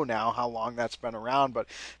even know now how long that's been around, but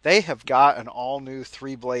they have got an all new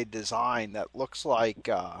 3-blade design that looks like,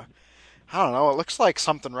 I don't know, it looks like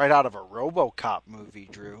something right out of a RoboCop movie,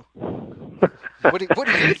 Drew. What do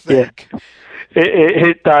you think? Yeah.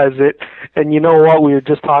 It does it, and you know what? We were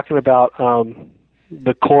just talking about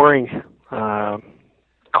the coring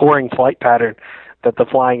flight pattern that the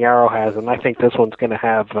Flying Arrow has, and I think this one's going to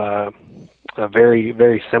have a very,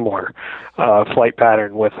 very similar flight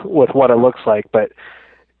pattern with what it looks like. But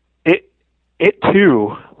it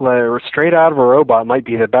too, straight out of a robot, might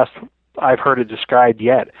be the best I've heard it described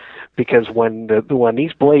yet, because when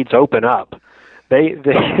these blades open up,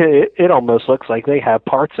 it almost looks like they have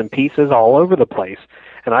parts and pieces all over the place,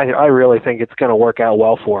 and I really think it's going to work out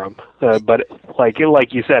well for them. But like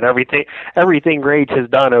you said, everything Rage has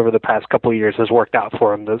done over the past couple of years has worked out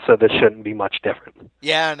for them, so this shouldn't be much different.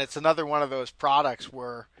 Yeah, and it's another one of those products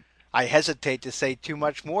where I hesitate to say too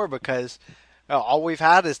much more, because all we've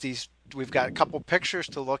had is we've got a couple pictures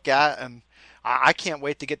to look at, and I can't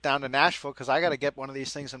wait to get down to Nashville, because I got to get one of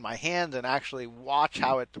these things in my hand and actually watch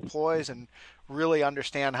how it deploys and really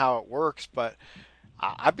understand how it works. But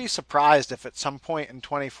I'd be surprised if at some point in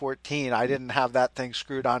 2014 I didn't have that thing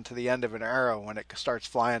screwed onto the end of an arrow when it starts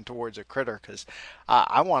flying towards a critter, because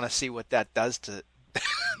I want to see what that does to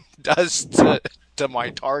to my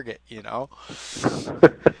target,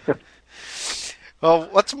 Well,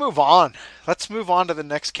 let's move on. Let's move on to the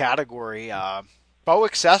next category, bow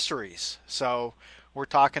accessories. So we're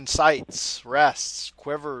talking sights, rests,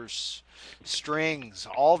 quivers, strings,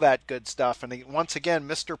 all that good stuff. And once again,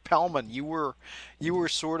 Mr. Pellman, you were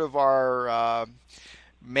sort of our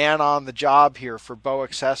man on the job here for bow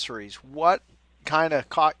accessories. What kind of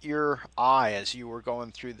caught your eye as you were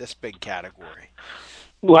going through this big category?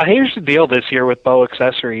 Well, here's the deal this year with bow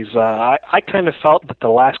accessories. I kind of felt that the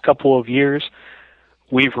last couple of years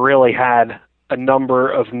we've really had a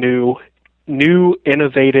number of new,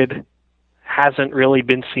 innovated, hasn't really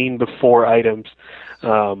been seen before items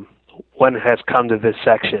when it has come to this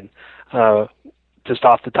section. Just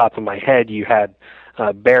off the top of my head, you had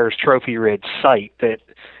Bear's Trophy Ridge sight that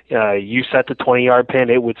you set the 20-yard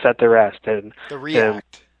pin, it would set the rest. And the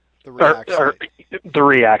React. The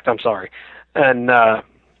React, I'm sorry. And,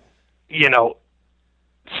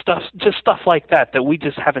 stuff like that we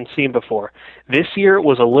just haven't seen before. This year it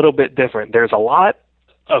was a little bit different. There's a lot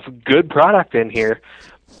of good product in here,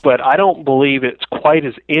 but I don't believe it's quite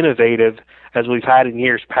as innovative as we've had in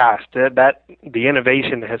years past. That the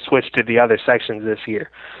innovation has switched to the other sections this year.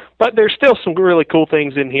 But there's still some really cool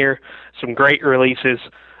things in here, some great releases.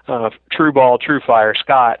 True Ball, True Fire,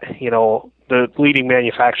 Scott, the leading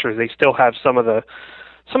manufacturers, they still have some of the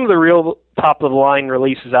real top of the line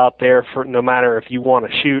releases out there for no matter if you want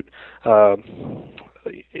to shoot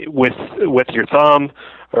with your thumb,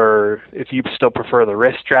 or if you still prefer the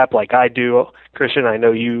wrist strap like I do. Christian, I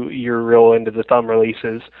know you're real into the thumb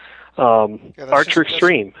releases. Archer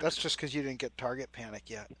Extreme. That's just because you didn't get target panic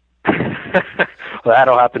yet. Well,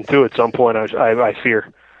 that'll happen too at some point, I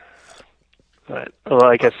fear. But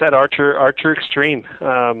like I said, Archer Extreme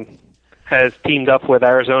has teamed up with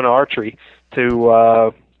Arizona Archery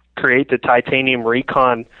to create the Titanium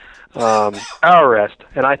Recon arrow rest,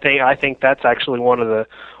 and I think that's actually one of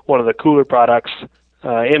the cooler products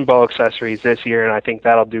in bow accessories this year, and I think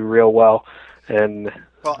that'll do real well. And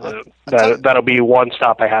that'll be one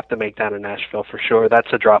stop I have to make down in Nashville for sure.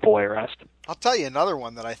 That's a drop away rest. I'll tell you another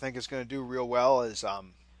one that I think is going to do real well is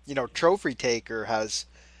Trophy Taker has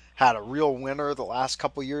had a real winner the last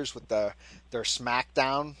couple years with their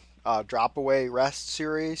SmackDown drop away rest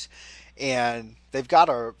series, and they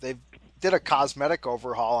did a cosmetic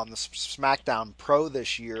overhaul on the SmackDown Pro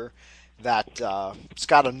this year that it's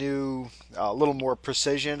got a new, little more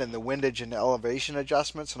precision in the windage and elevation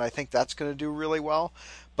adjustments, and I think that's going to do really well.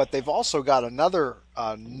 But they've also got another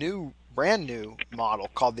brand new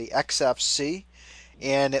model called the XFC,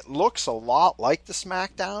 and it looks a lot like the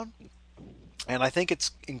SmackDown, and I think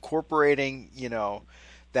it's incorporating,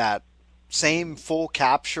 that same full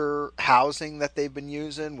capture housing that they've been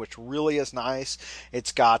using, which really is nice.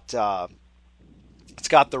 It's got the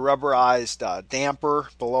rubberized damper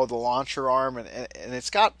below the launcher arm, and it's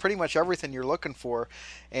got pretty much everything you're looking for.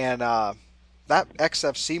 And that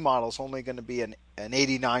XFC model is only going to be an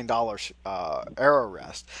 $89 aero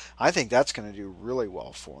rest. I think that's going to do really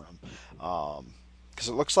well for them, because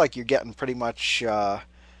it looks like you're getting pretty much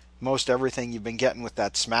most everything you've been getting with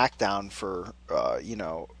that SmackDown for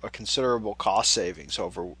a considerable cost savings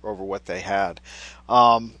over what they had.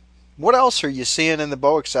 What else are you seeing in the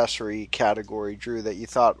bow accessory category, Drew, that you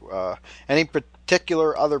thought, any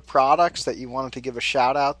particular other products that you wanted to give a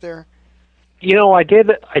shout out there? I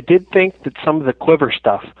did think that some of the quiver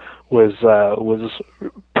stuff was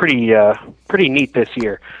pretty neat this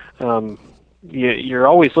year. You're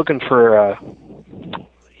always looking for a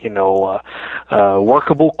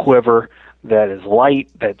workable quiver that is light,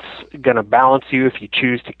 that's going to balance you if you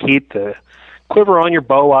choose to keep the quiver on your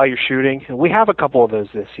bow while you're shooting. And we have a couple of those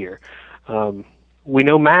this year. We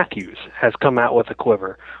know Matthews has come out with a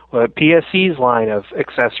quiver. PSC's line of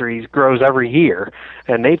accessories grows every year,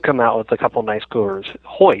 and they've come out with a couple nice quivers.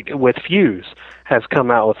 Hoyt with Fuse has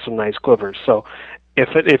come out with some nice quivers. So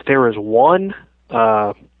if there is one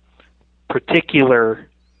particular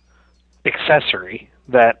accessory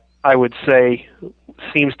that I would say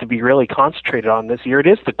seems to be really concentrated on this year, it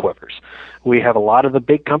is the quivers. We have a lot of the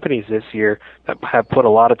big companies this year that have put a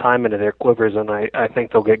lot of time into their quivers, and I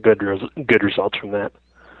think they'll get good results from that.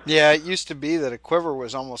 Yeah, it used to be that a quiver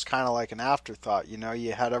was almost kind of like an afterthought.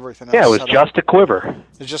 You had everything else. Yeah, it was just a quiver.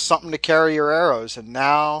 It's just something to carry your arrows, and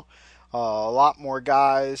now a lot more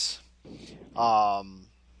guys are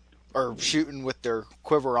shooting with their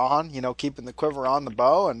quiver on, keeping the quiver on the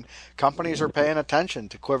bow, and companies are paying attention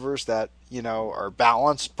to quivers that, are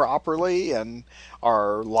balanced properly and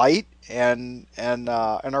are light and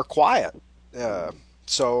are quiet.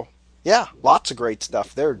 So yeah, lots of great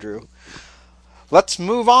stuff there, Drew. Let's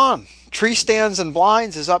move on. Tree stands and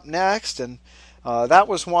blinds is up next, and that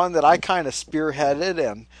was one that I kind of spearheaded,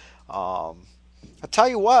 and I'll tell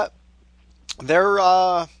you what,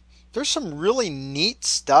 there's some really neat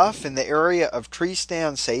stuff in the area of tree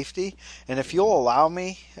stand safety, and if you'll allow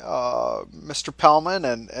me, Mr. Pellman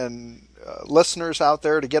and listeners out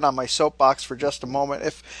there, to get on my soapbox for just a moment.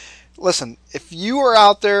 If you are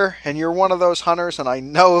out there and you're one of those hunters, and I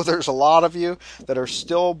know there's a lot of you that are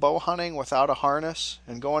still bow hunting without a harness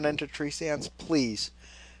and going into tree stands, please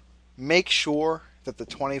make sure that the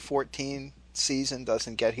 2014 season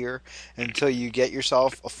doesn't get here until you get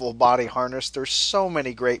yourself a full body harness. There's so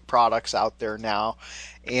many great products out there now,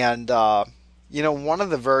 and one of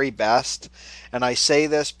the very best, and I say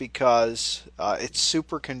this because it's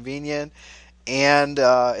super convenient, and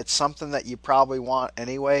it's something that you probably want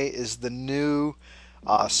anyway, is the new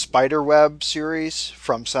Spiderweb series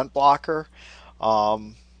from Scent Blocker.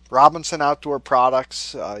 Robinson Outdoor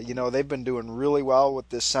Products, they've been doing really well with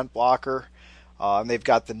this Scent Blocker. And they've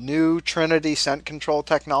got the new Trinity scent control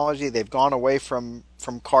technology. They've gone away from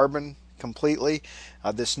carbon completely.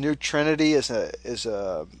 This new Trinity is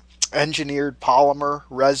a engineered polymer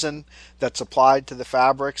resin that's applied to the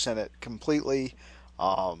fabrics, and it completely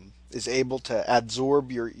is able to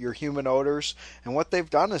absorb your human odors. And what they've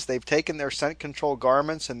done is they've taken their scent control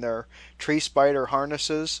garments and their tree spider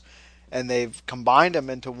harnesses, and they've combined them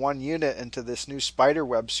into one unit into this new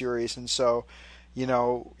Spiderweb series. And so,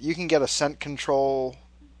 you can get a scent control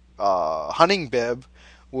hunting bib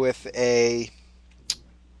with a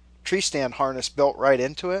tree stand harness built right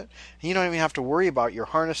into it. And you don't even have to worry about your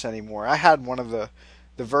harness anymore. I had one of the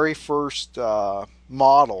very first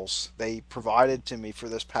models they provided to me for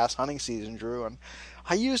this past hunting season, Drew, and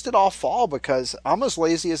I used it all fall because I'm as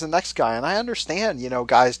lazy as the next guy, and I understand,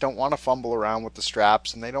 guys don't want to fumble around with the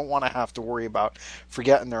straps, and they don't want to have to worry about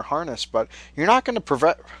forgetting their harness, but you're not going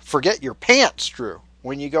to forget your pants, Drew,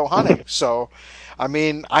 when you go hunting. So,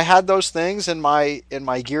 I had those things in my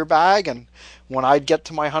gear bag, and when I'd get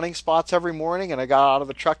to my hunting spots every morning and I got out of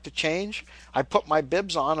the truck to change, I put my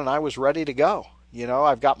bibs on and I was ready to go.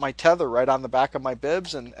 I've got my tether right on the back of my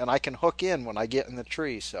bibs, and I can hook in when I get in the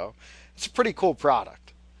tree. So it's a pretty cool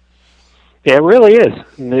product. Yeah, it really is.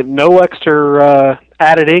 No extra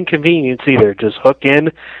added inconvenience either. Just hook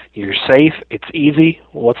in, you're safe, it's easy.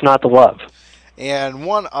 What's not to love? And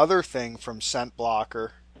one other thing from Scent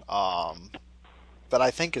Blocker that I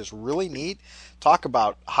think is really neat, talk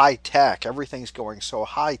about high tech. Everything's going so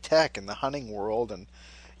high tech in the hunting world, and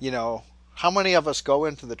how many of us go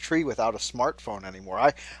into the tree without a smartphone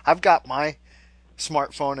anymore? I've got my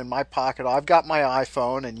smartphone in my pocket. I've got my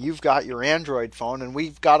iPhone, and you've got your Android phone, and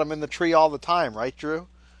we've got them in the tree all the time, right, Drew?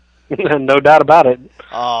 No doubt about it.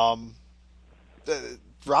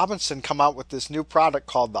 Robinson come out with this new product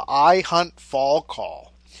called the iHunt Fall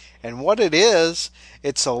Call. And what it is,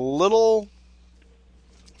 it's a little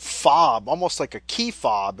fob, almost like a key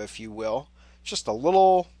fob, if you will. Just a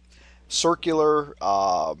little circular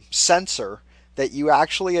sensor that you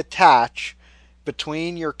actually attach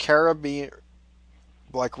between your carabiner,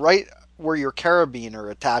 like right where your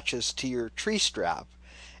carabiner attaches to your tree strap.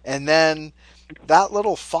 And then that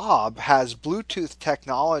little fob has Bluetooth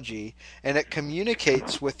technology, and it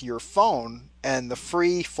communicates with your phone and the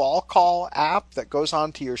free Fall Call app that goes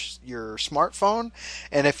onto your smartphone.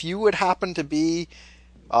 And if you would happen to be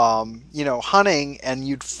hunting and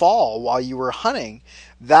you'd fall while you were hunting,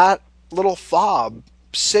 that little fob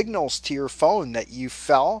signals to your phone that you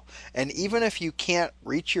fell, and even if you can't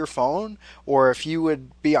reach your phone, or if you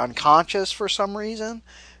would be unconscious for some reason,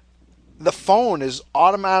 the phone is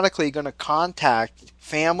automatically going to contact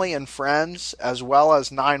family and friends as well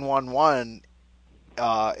as 911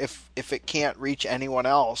 if it can't reach anyone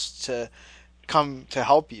else to come to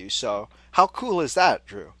help you. So how cool is that,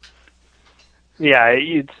 Drew? Yeah,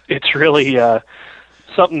 it's really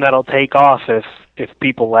something that'll take off if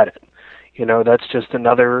people let it. That's just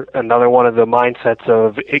another one of the mindsets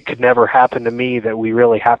of it could never happen to me, that we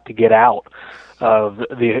really have to get out of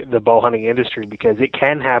the bow hunting industry, because it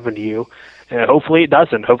can happen to you. And hopefully it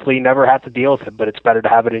doesn't. Hopefully you never have to deal with it, but it's better to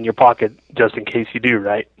have it in your pocket just in case you do,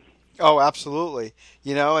 right? Oh, absolutely.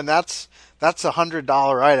 And that's a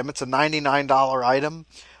 $100 item. It's a $99 item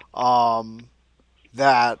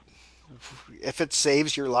that if it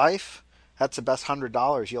saves your life, that's the best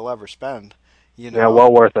 $100 you'll ever spend. Yeah,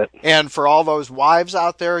 well worth it. And for all those wives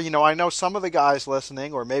out there, I know some of the guys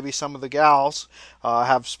listening, or maybe some of the gals,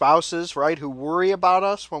 have spouses, right, who worry about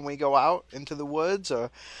us when we go out into the woods.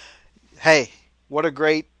 Hey, what a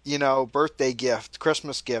great, birthday gift,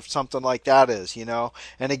 Christmas gift, something like that is,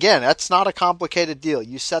 And again, that's not a complicated deal.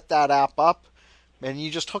 You set that app up, and you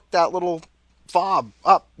just hook that little fob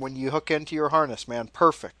up when you hook into your harness, man.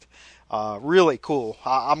 Perfect. Really cool.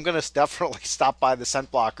 I'm going to definitely stop by the Scent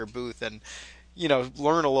Blocker booth and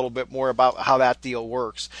learn a little bit more about how that deal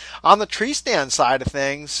works. On the tree stand side of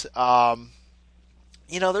things,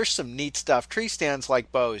 there's some neat stuff. Tree stands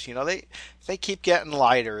like bows, they keep getting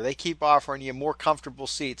lighter. They keep offering you more comfortable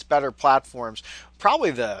seats, better platforms.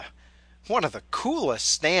 Probably one of the coolest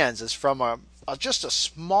stands is from just a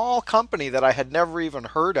small company that I had never even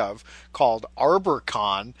heard of called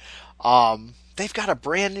ArborCon. They've got a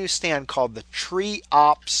brand new stand called the Tree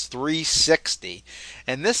Ops 360.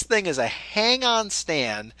 And this thing is a hang-on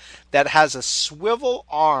stand that has a swivel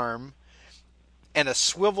arm and a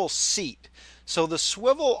swivel seat. So the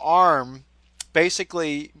swivel arm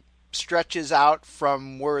basically stretches out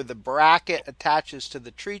from where the bracket attaches to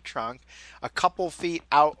the tree trunk a couple feet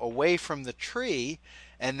out away from the tree.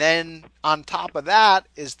 And then on top of that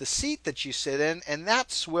is the seat that you sit in, and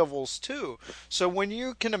that swivels too. So when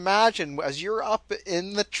you can imagine, as you're up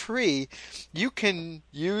in the tree, you can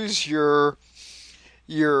use your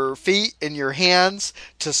feet and your hands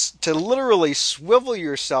to literally swivel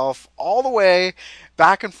yourself all the way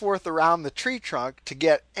back and forth around the tree trunk to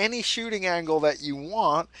get any shooting angle that you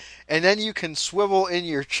want, and then you can swivel in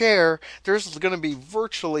your chair. There's going to be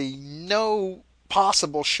virtually no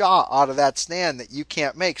possible shot out of that stand that you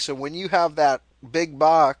can't make. So when you have that big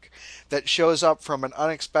buck that shows up from an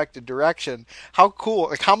unexpected direction, how cool,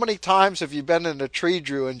 like how many times have you been in a tree,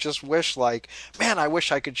 Drew, and just wish like, man, I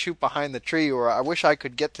wish I could shoot behind the tree, or I wish I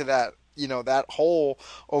could get to that, that hole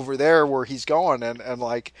over there where he's going, and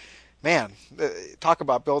like, man, talk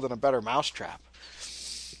about building a better mousetrap.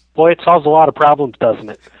 Boy, it solves a lot of problems, doesn't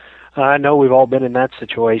it? I know we've all been in that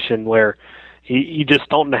situation where you just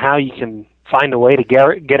don't know how you can find a way to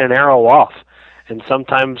get an arrow off. And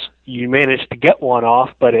sometimes you manage to get one off,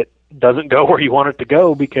 but it doesn't go where you want it to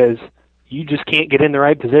go because you just can't get in the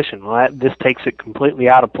right position. Well, this takes it completely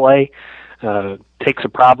out of play, takes a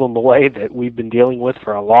problem away that we've been dealing with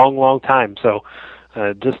for a long, long time. So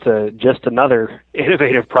just another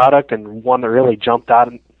innovative product, and one that really jumped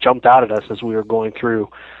out at us as we were going through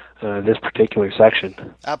this particular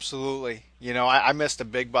section. Absolutely. I missed a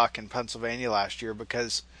big buck in Pennsylvania last year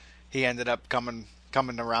because he ended up coming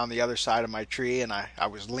around the other side of my tree, and I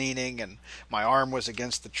was leaning, and my arm was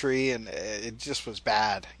against the tree, and it just was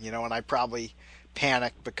bad, and I probably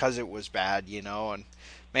panicked because it was bad, and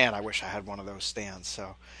man, I wish I had one of those stands.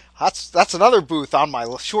 So that's another booth on my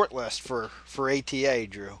short list for ATA,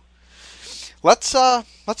 Drew. Let's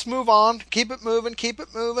move on. Keep it moving.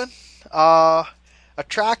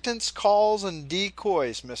 Attractants, calls, and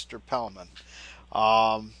decoys, Mr. Pellman.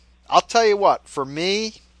 I'll tell you what, for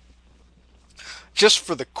me, just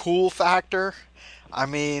for the cool factor, I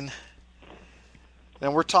mean,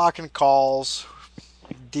 And we're talking calls,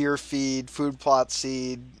 deer feed, food plot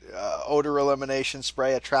seed, odor elimination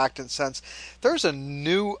spray, attractant scents. There's a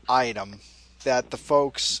new item that the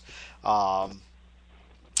folks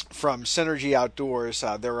from Synergy Outdoors,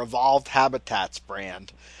 their Evolved Habitats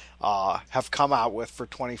brand, have come out with for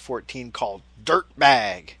 2014 called Dirt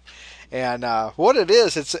Bag. And what it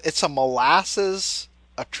is, it's a molasses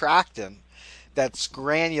attractant that's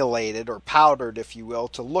granulated or powdered, if you will,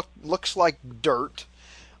 to looks like dirt.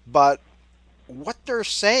 But what they're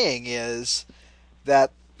saying is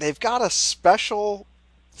that they've got a special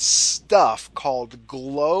stuff called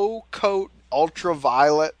Glow Coat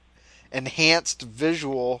Ultraviolet Enhanced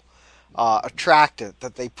Visual Attractant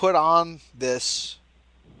that they put on this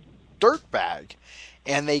dirt bag,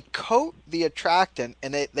 and they coat the attractant,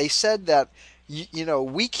 and they said that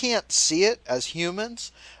we can't see it as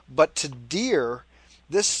humans, but to deer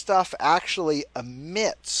this stuff actually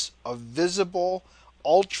emits a visible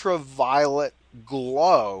ultraviolet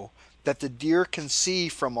glow that the deer can see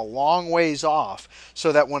from a long ways off,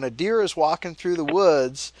 so that when a deer is walking through the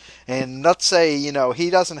woods, and let's say he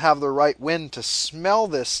doesn't have the right wind to smell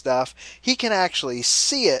this stuff, he can actually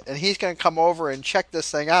see it, and he's going to come over and check this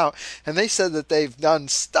thing out. And they said that they've done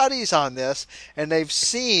studies on this, and they've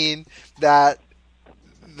seen that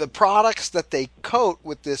the products that they coat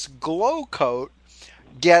with this glow coat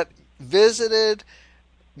get visited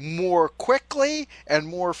more quickly and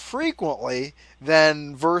more frequently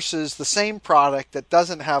than versus the same product that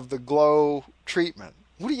doesn't have the glow treatment.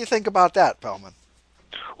 What do you think about that, Pellman?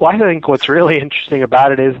 Well, I think what's really interesting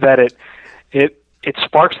about it is that it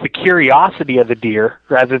sparks the curiosity of the deer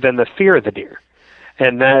rather than the fear of the deer,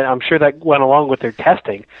 and I'm sure that went along with their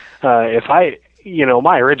testing.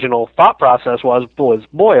 My original thought process was,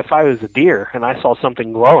 boy, if I was a deer and I saw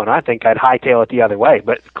something glowing, I think I'd hightail it the other way.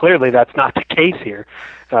 But clearly that's not the case here.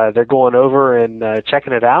 They're going over and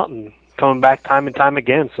checking it out and coming back time and time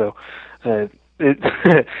again. So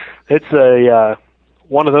it's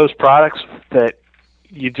one of those products that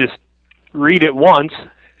you just read it once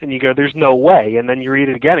and you go, there's no way. And then you read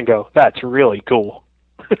it again and go, that's really cool.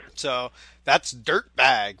 So that's Dirt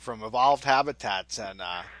Bag from Evolved Habitats. And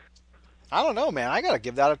I don't know, man. I got to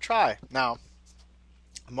give that a try. Now,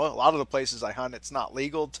 a lot of the places I hunt, it's not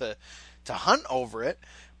legal to hunt over it,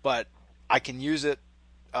 but I can use it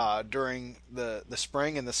during the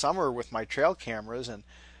spring and the summer with my trail cameras, and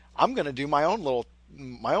I'm going to do my own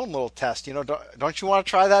little test. Don't you want to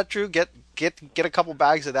try that, Drew? Get a couple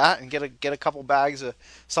bags of that, and get a couple bags of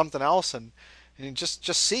something else, and just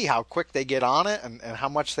see how quick they get on it and how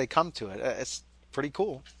much they come to it. It's pretty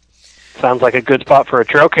cool. Sounds like a good spot for a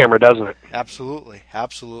trail camera, doesn't it? Absolutely,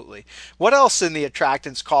 absolutely. What else in the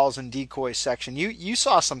attractants, calls, and decoys section? You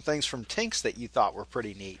saw some things from Tinks that you thought were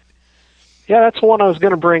pretty neat. Yeah, that's one I was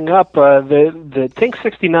going to bring up. The Tink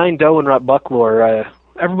 69 doe and rut buck lure.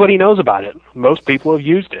 Everybody knows about it. Most people have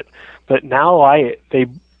used it, but now they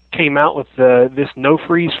came out with this no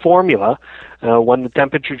freeze formula. When the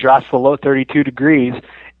temperature drops below 32 degrees,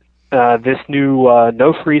 this new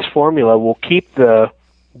no freeze formula will keep the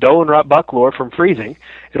doe and rut buck lure from freezing.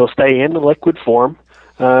 It'll stay in the liquid form,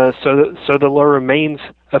 so the lure remains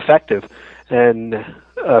effective and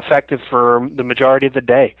effective for the majority of the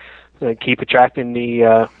day. Keep attracting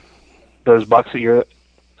those bucks that you're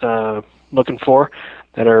looking for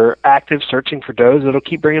that are active, searching for does. It'll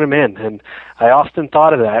keep bringing them in. And I often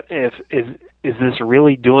thought of that: is this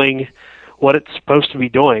really doing what it's supposed to be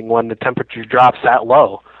doing when the temperature drops that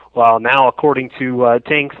low? Well, now, according to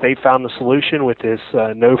Tinks, they found the solution with this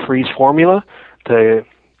no-freeze formula to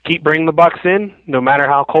keep bringing the bucks in, no matter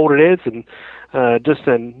how cold it is, and just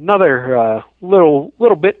another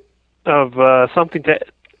little bit of something to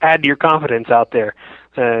add to your confidence out there.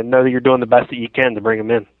 Know that you're doing the best that you can to bring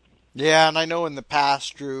them in. Yeah, and I know in the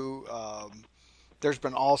past, Drew, there's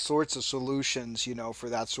been all sorts of solutions, for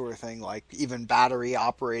that sort of thing, like even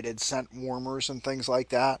battery-operated scent warmers and things like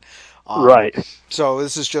that. Right. So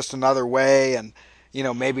this is just another way, and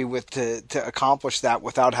maybe to accomplish that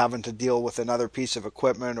without having to deal with another piece of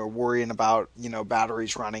equipment or worrying about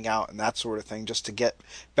batteries running out and that sort of thing, just to get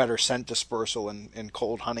better scent dispersal in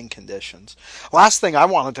cold hunting conditions. Last thing I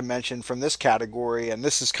wanted to mention from this category, and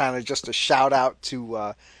this is kind of just a shout out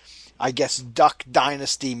to I guess Duck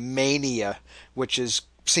Dynasty Mania, which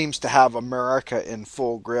seems to have America in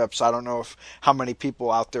full grips. I don't know how many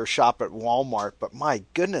people out there shop at Walmart, but my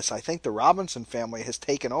goodness, I think the Robinson family has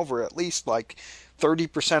taken over at least like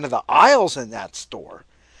 30% of the aisles in that store.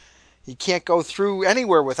 You can't go through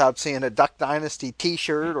anywhere without seeing a Duck Dynasty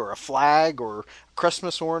t-shirt or a flag or a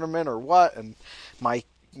Christmas ornament or what. And my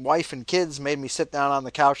wife and kids made me sit down on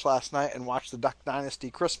the couch last night and watch the Duck Dynasty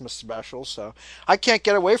Christmas special. So I can't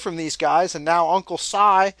get away from these guys. And now Uncle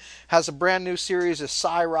Si has a brand new series of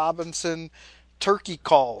Si Robinson turkey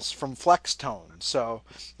calls from Flextone. So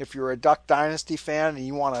if you're a Duck Dynasty fan and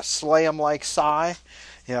you want to slay them like Si,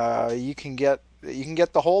 you can get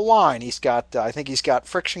the whole line. He's got, I think he's got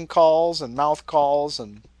friction calls and mouth calls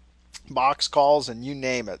and box calls and you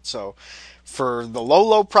name it. So for the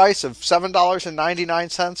low price of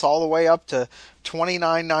 $7.99 all the way up to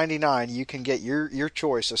 $29.99, you can get your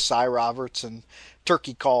choice of Si Robertson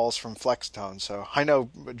turkey calls from Flextone. So I know,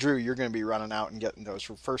 Drew, you're going to be running out and getting those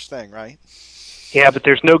for first thing, right? Yeah, but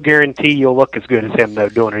there's no guarantee you'll look as good as him, though,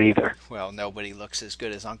 doing it either. Well, nobody looks as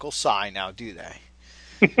good as Uncle Si now, do they?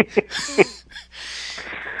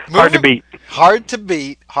 Hard to beat. Hard to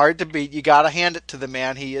beat. You got to hand it to the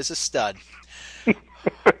man. He is a stud.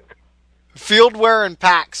 Fieldwear and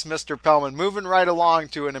packs, Mr. Pellman. Moving right along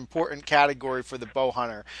to an important category for the bow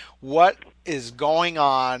hunter. What is going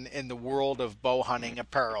on in the world of bow hunting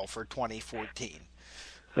apparel for 2014?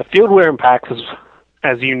 The fieldwear and packs is,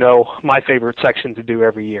 as you know, my favorite section to do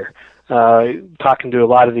every year. Talking to a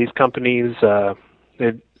lot of these companies,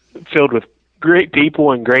 they're filled with great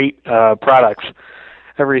people and great products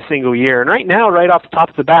every single year. And right now, right off the top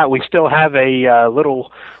of the bat, we still have a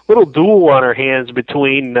little duel on our hands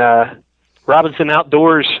between Robinson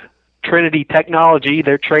Outdoors Trinity Technology,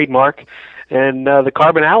 their trademark, and the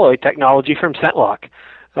carbon alloy technology from ScentLok.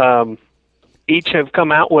 Each have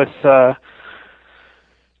come out with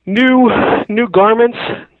new garments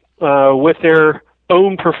with their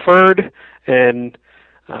own preferred and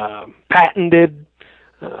patented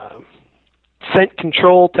scent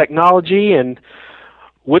control technology, and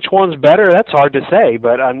which one's better, that's hard to say,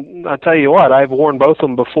 but I'll tell you what, I've worn both of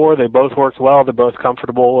them before. They both worked well. They're both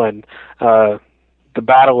comfortable, and the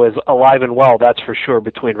battle is alive and well, that's for sure,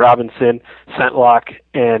 between Robinson, ScentLok,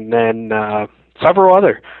 and then several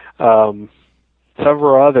other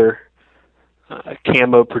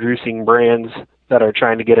camo-producing brands that are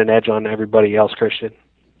trying to get an edge on everybody else, Christian.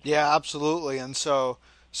 Yeah, absolutely. And so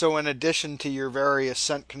in addition to your various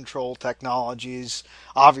scent control technologies,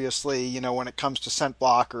 obviously, when it comes to Scent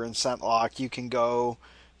Blocker and ScentLok, you can go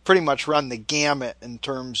pretty much run the gamut in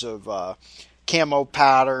terms of camo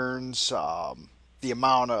patterns, the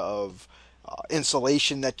amount of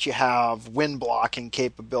insulation that you have, wind blocking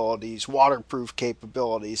capabilities, waterproof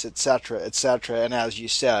capabilities, etc., etc. And as you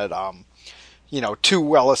said, two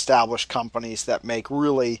well-established companies that make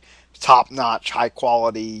really top-notch,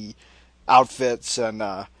 high-quality outfits, and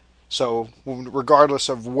so regardless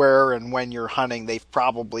of where and when you're hunting, they've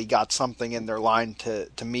probably got something in their line to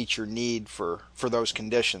meet your need for those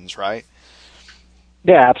conditions, right?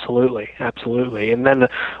 Yeah, absolutely. And then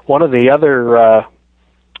one of the other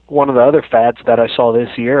fads that I saw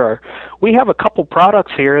this year are, we have a couple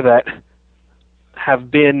products here that have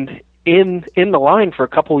been in the line for a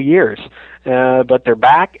couple years, but they're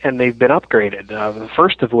back and they've been upgraded. The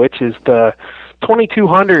first of which is the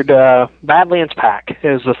 2200 Badlands pack. It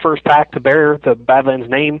was the first pack to bear the Badlands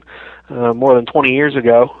name more than 20 years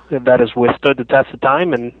ago. That has withstood the test of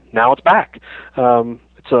time, and now it's back.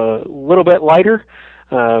 It's a little bit lighter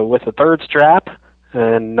with a third strap,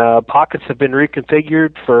 and pockets have been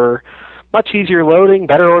reconfigured for much easier loading,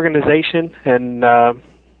 better organization, and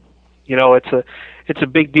it's a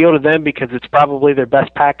big deal to them because it's probably their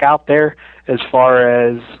best pack out there as far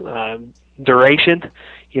as duration,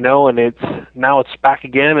 and it's back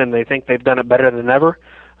again, and they think they've done it better than ever.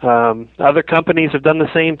 Other companies have done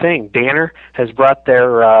the same thing. Danner has brought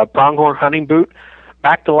their pronghorn hunting boot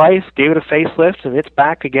back to life, gave it a facelift, and it's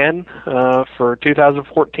back again for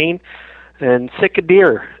 2014. And Sitka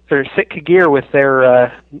Gear with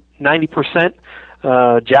their 90%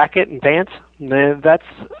 jacket and pants, that's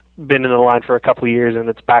been in the line for a couple of years, and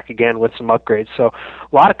it's back again with some upgrades. So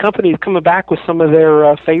a lot of companies coming back with some of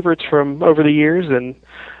their favorites from over the years, and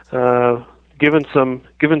giving some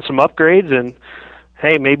upgrades, and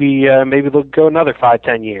hey, maybe they'll go another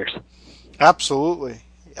 5-10 years. Absolutely,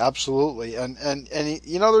 and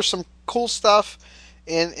there's some cool stuff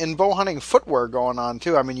in bow hunting footwear going on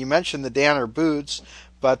too. I mean, you mentioned the Danner boots,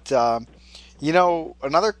 but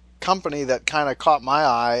another company that kind of caught my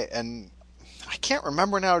eye, and I can't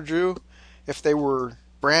remember now, Drew, if they were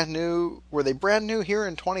brand new. Were they brand new here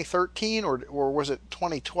in 2013, or was it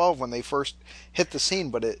 2012 when they first hit the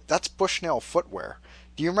scene? But that's Bushnell Footwear.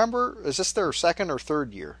 Do you remember? Is this their second or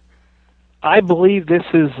third year? I believe this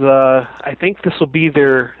is. I think this will be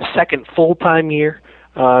their second full-time year.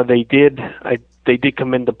 They did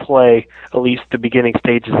come into play, at least the beginning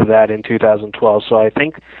stages of that, in 2012. So I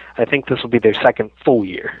think this will be their second full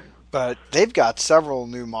year. But they've got several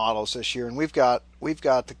new models this year, and we've got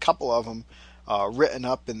a couple of them written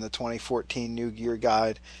up in the 2014 New Gear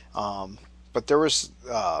Guide. But there was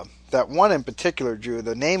that one in particular, Drew.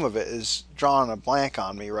 The name of it is drawing a blank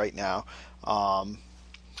on me right now.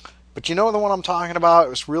 But you know the one I'm talking about? It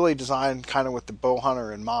was really designed kind of with the bow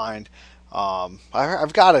hunter in mind.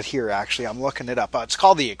 I've got it here, actually. I'm looking it up. It's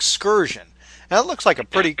called the Excursion. And it looks like a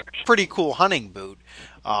pretty cool hunting boot.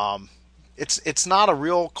 It's not a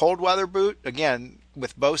real cold weather boot. Again,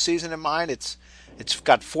 with bow season in mind, it's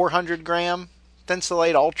got 400 gram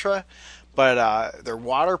Thinsulate Ultra, but they're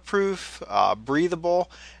waterproof, breathable.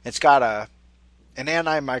 It's got an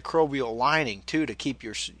antimicrobial lining too to keep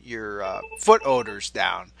your foot odors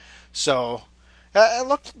down. So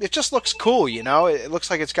it just looks cool, you know. It looks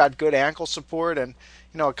like it's got good ankle support, and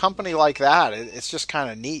you know, a company like that, it's just kind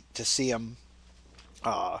of neat to see them,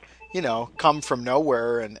 you know, come from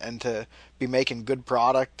nowhere and to be making good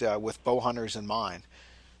product with bow hunters in mind.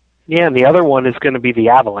 Yeah, and the other one is going to be the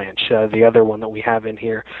Avalanche, the other one that we have in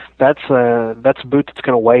here. That's a boot that's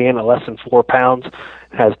going to weigh in at less than 4 pounds,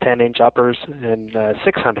 has 10-inch uppers, and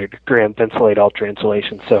 600 gram Thinsulate Ultra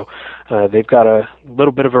insulation. So they've got a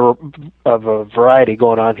little bit of a variety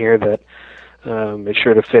going on here that is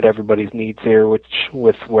sure to fit everybody's needs here, with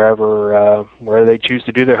where they choose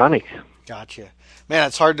to do their hunting. Gotcha. Man,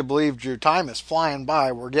 it's hard to believe, Drew. Time is flying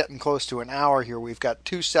by. We're getting close to an hour here. We've got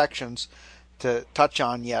 2 sections to touch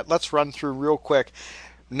on yet. Let's run through real quick.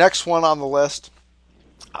 Next one on the list,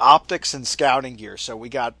 optics and scouting gear. So we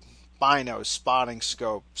got binos, spotting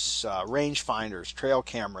scopes, range finders, trail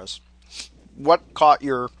cameras. What caught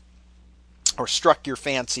your or struck your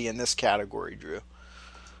fancy in this category, Drew?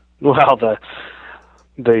 Well,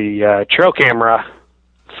 the trail camera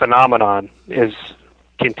phenomenon is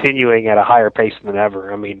continuing at a higher pace than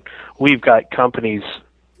ever. I mean, we've got companies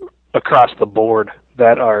across the board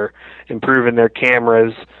that are improving their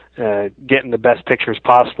cameras, getting the best pictures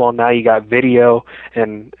possible. Now you got video,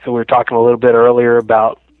 and we were talking a little bit earlier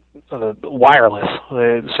about wireless,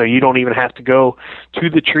 so you don't even have to go to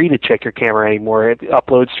the tree to check your camera anymore. It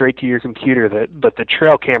uploads straight to your computer. But the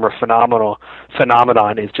trail camera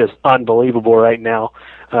phenomenon is just unbelievable right now.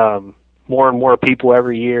 More and more people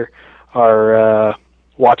every year are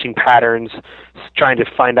watching patterns, trying to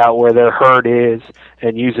find out where their herd is,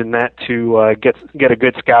 and using that to get a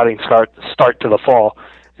good scouting start to the fall.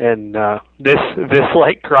 And this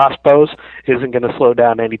light crossbows isn't going to slow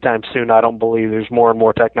down anytime soon. I don't believe. There's more and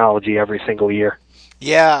more technology every single year.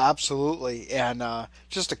 Yeah, absolutely. And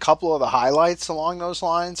just a couple of the highlights along those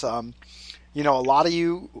lines. You know, a lot of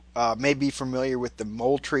you may be familiar with the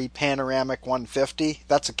Moultrie Panoramic 150.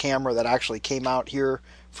 That's a camera that actually came out here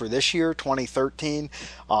for this year, 2013.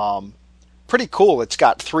 Pretty cool. It's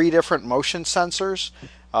got 3 different motion sensors,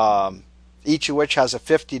 each of which has a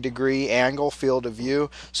 50-degree angle field of view.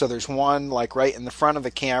 So there's one like right in the front of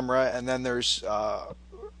the camera, and then there's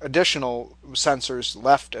additional sensors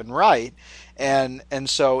left and right. And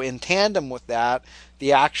so in tandem with that,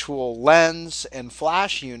 the actual lens and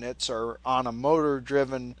flash units are on a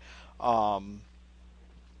motor-driven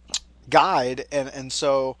guide, and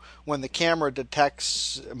so when the camera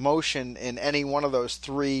detects motion in any one of those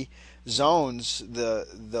 3 zones,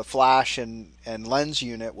 the flash and lens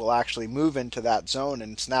unit will actually move into that zone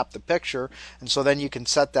and snap the picture. And so then you can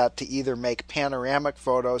set that to either make panoramic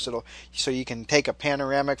photos, so you can take a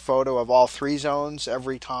panoramic photo of all 3 zones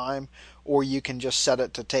every time, or you can just set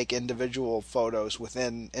it to take individual photos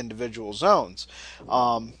within individual zones.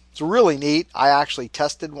 It's really neat. I actually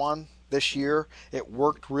tested one this year. It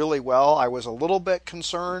worked really well. I was a little bit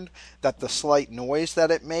concerned that the slight noise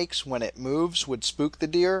that it makes when it moves would spook the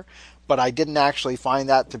deer, but I didn't actually find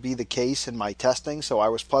that to be the case in my testing, so I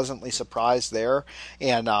was pleasantly surprised there.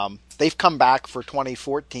 And they've come back for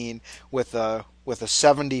 2014 with a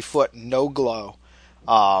 70-foot no-glow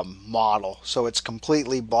model. So it's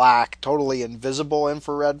completely black, totally invisible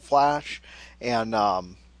infrared flash, and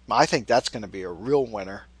I think that's going to be a real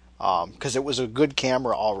winner. Because it was a good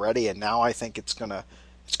camera already, and now I think it's gonna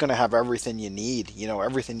have everything you need, you know,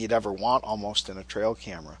 everything you'd ever want almost in a trail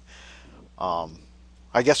camera.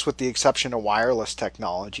 I guess with the exception of wireless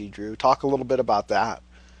technology, Drew, talk a little bit about that.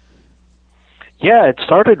 Yeah, it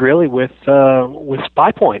started really with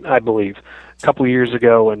SpyPoint, I believe, a couple of years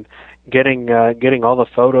ago, and getting all the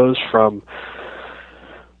photos from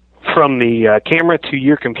the camera to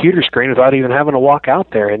your computer screen without even having to walk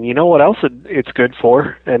out there. And you know what else it's good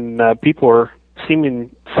for, and people are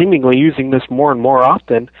seemingly using this more and more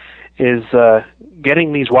often, is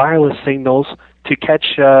getting these wireless signals to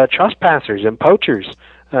catch trespassers and poachers.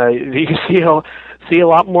 You see a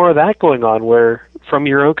lot more of that going on, where from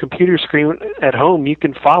your own computer screen at home, you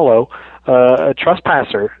can follow a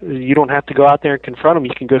trespasser. You don't have to go out there and confront them.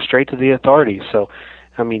 You can go straight to the authorities. So,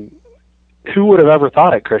 I mean, who would have ever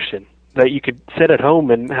thought it, Christian, that you could sit at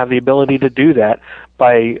home and have the ability to do that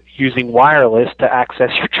by using wireless to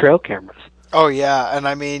access your trail cameras? Oh, yeah. And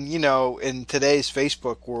I mean, you know, in today's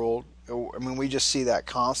Facebook world, I mean, we just see that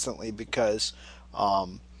constantly because,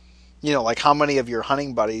 you know, like how many of your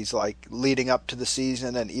hunting buddies, like leading up to the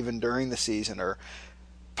season and even during the season, are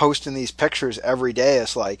posting these pictures every day.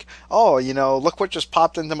 It's like, oh, you know, look what just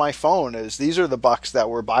popped into my phone. These are the bucks that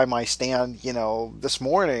were by my stand, you know, this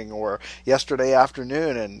morning or yesterday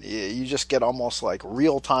afternoon. And you just get almost like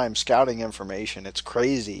real-time scouting information. It's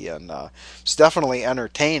crazy, and it's definitely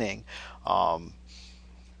entertaining. You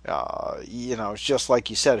know, it's just like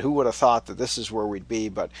you said, who would have thought that this is where we'd be?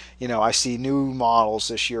 But, you know, I see new models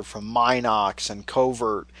this year from Minox and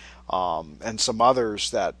Covert, and some others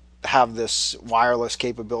that have this wireless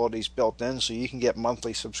capabilities built in, so you can get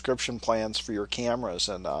monthly subscription plans for your cameras,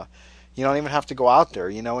 and you don't even have to go out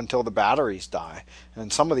there, you know, until the batteries die.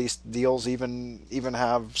 And some of these deals even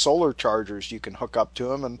have solar chargers you can hook up to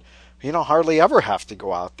them, and you don't hardly ever have to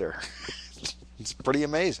go out there. It's pretty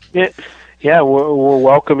amazing. Yeah, we're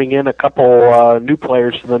welcoming in a couple new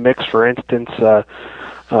players to the mix. For instance,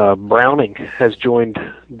 Browning has joined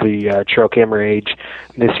the trail camera age.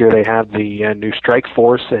 This year they have the new Strike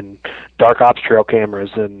Force and Dark Ops trail cameras,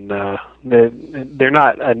 and they're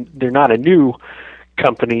not a new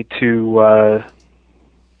company to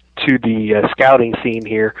the scouting scene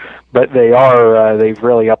here, but they've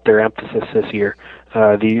really upped their emphasis this year.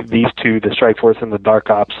 These two, the Strike Force and the Dark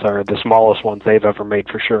Ops, are the smallest ones they've ever made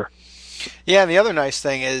for sure. Yeah, and the other nice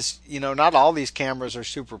thing is, you know, not all these cameras are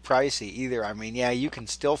super pricey either. I mean, yeah, you can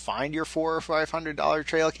still find your $400 or $500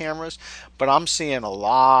 trail cameras, but I'm seeing a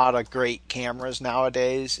lot of great cameras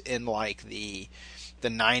nowadays in like the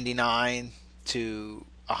 $99 to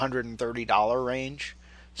 $130 range.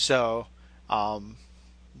 So,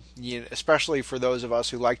 especially for those of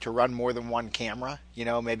us who like to run more than one camera, you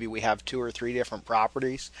know, maybe we have 2 or 3 different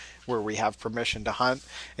properties where we have permission to hunt.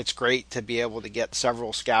 It's great to be able to get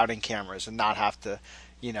several scouting cameras and not have to,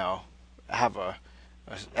 you know, have a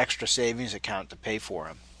extra savings account to pay for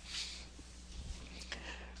them.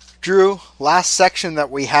 Drew, last section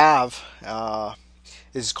that we have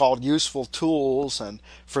is called Useful Tools, and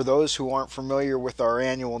for those who aren't familiar with our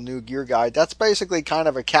annual new gear guide, that's basically kind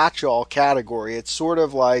of a catch-all category. It's sort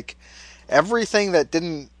of like everything that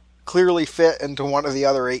didn't clearly fit into one of the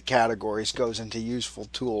other 8 categories goes into Useful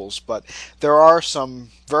Tools, but there are some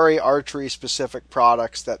very archery-specific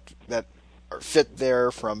products that fit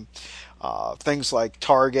there, from things like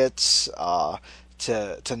targets,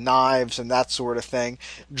 to knives and that sort of thing.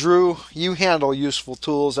 Drew, you handle Useful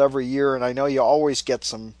Tools every year, and I know you always get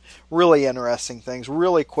some really interesting things.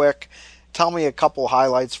 Really quick, tell me a couple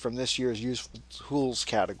highlights from this year's Useful Tools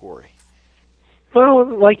category. Well,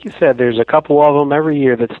 like you said, there's a couple of them every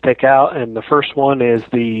year that stick out, and the first one is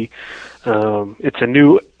it's a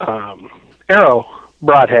new arrow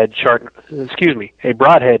broadhead a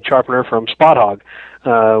broadhead sharpener from Spot Hogg.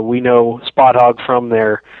 We know Spot Hogg from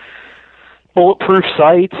their bulletproof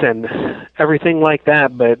sights and everything like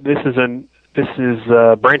that, but this is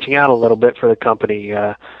branching out a little bit for the company,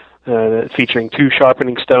 featuring 2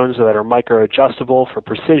 sharpening stones that are micro adjustable for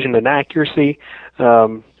precision and accuracy.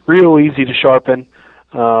 Real easy to sharpen.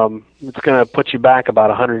 It's going to put you back about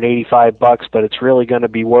 $185, but it's really going to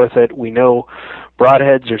be worth it. We know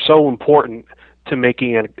broadheads are so important to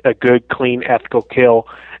making a good, clean, ethical kill,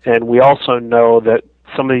 and we also know that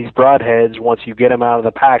some of these broadheads, once you get them out of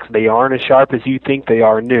the packs, they aren't as sharp as you think they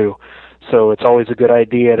are new. So it's always a good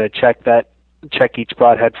idea to check each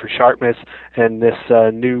broadhead for sharpness, and this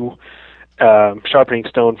new sharpening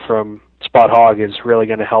stone from Spot Hogg is really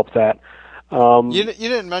going to help that. You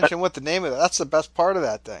didn't mention what the name of it. That's the best part of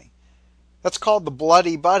that thing. That's called the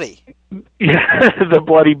Bloody Buddy. Yeah, the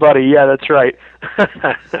Bloody Buddy. Yeah, that's right.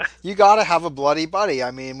 You got to have a Bloody Buddy. I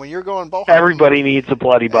mean, when you're going bow hunting, everybody needs a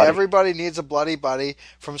Bloody Buddy. Everybody needs a Bloody Buddy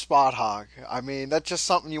from Spot Hogg. I mean, that's just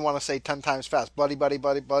something you want to say 10 times fast. Bloody Buddy,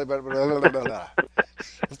 Buddy, Buddy, Buddy, blah, blah, blah, blah.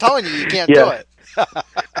 I'm telling you, you can't do it.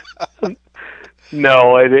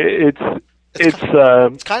 No,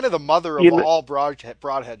 it's kind of the mother of all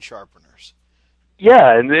broadhead sharpeners.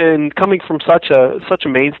 Yeah, and coming from such a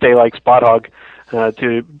mainstay like Spot Hogg,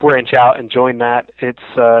 to branch out and join that, it's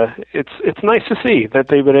nice to see that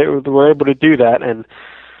they were able to do that and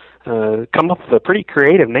come up with a pretty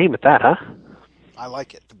creative name at that, huh? I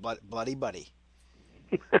like it, the Bloody Buddy.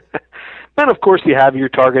 Then of course you have your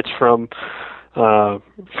targets from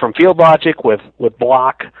Field Logic with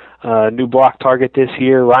Block. new block target this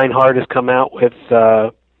year. Reinhardt has come out with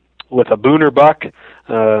a Booner buck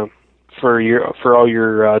for all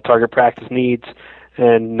your target practice needs,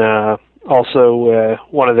 and also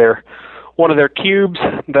one of their cubes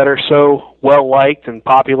that are so well liked and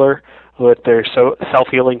popular with their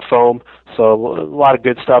self-healing foam. So a lot of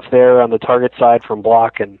good stuff there on the target side from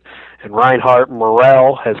Block, and Reinhardt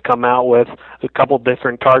Morel has come out with a couple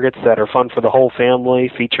different targets that are fun for the whole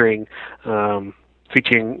family, featuring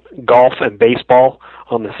golf and baseball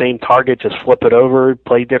on the same target. Just flip it over,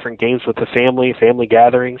 play different games with the family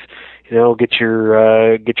gatherings. Get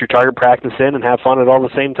your target practice in and have fun at all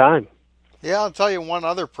the same time. Yeah, I'll tell you one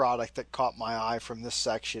other product that caught my eye from this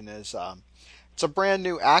section is it's a brand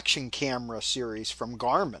new action camera series from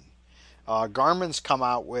Garmin. Garmin's come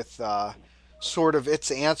out with sort of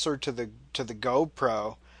its answer to the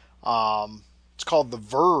GoPro. It's called the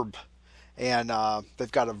Verb, and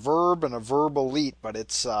they've got a Verb and a Verb Elite. But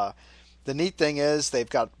it's the neat thing is they've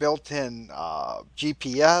got built-in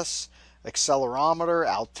GPS, accelerometer,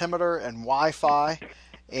 altimeter, and Wi-Fi,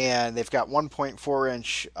 and they've got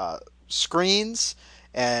 1.4-inch screens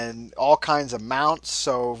and all kinds of mounts.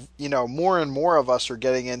 So more and more of us are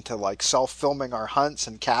getting into like self-filming our hunts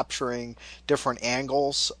and capturing different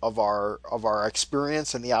angles of our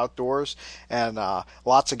experience in the outdoors. And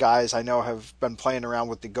lots of guys I know have been playing around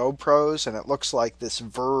with the GoPros, and it looks like this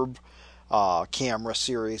Verb camera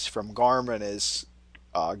series from Garmin is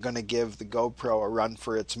going to give the GoPro a run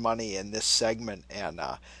for its money in this segment, and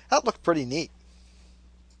that looked pretty neat.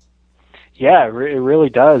 Yeah, it really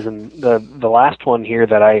does. And the last one here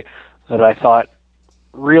that I thought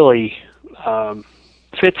really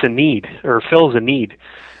fits a need or fills a need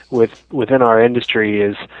within our industry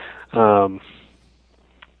is from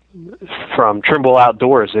Trimble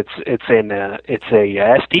Outdoors. It's a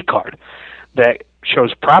SD card that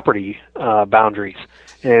shows property boundaries,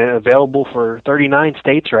 and available for 39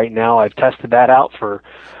 states right now. I've tested that out for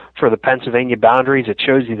the Pennsylvania boundaries. It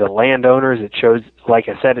shows you the landowners. It shows, like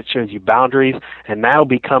I said, it shows you boundaries, and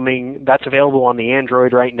that's available on the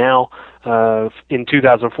Android right now. In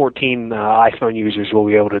 2014, iPhone users will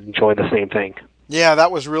be able to enjoy the same thing. Yeah,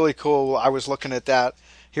 that was really cool. I was looking at that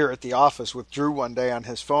here at the office with Drew one day on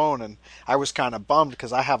his phone, and I was kind of bummed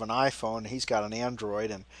because I have an iPhone, he's got an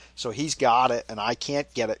Android, and so he's got it, and I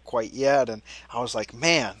can't get it quite yet. And I was like,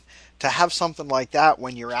 man, to have something like that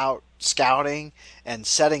when you're out scouting and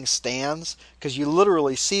setting stands, because you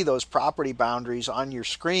literally see those property boundaries on your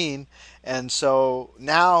screen. And so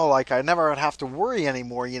now, like, I never have to worry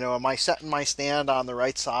anymore. Am I setting my stand on the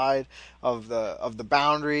right side of the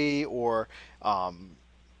boundary, or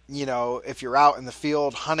if you're out in the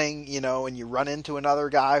field hunting, and you run into another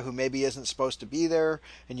guy who maybe isn't supposed to be there,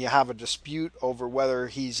 and you have a dispute over whether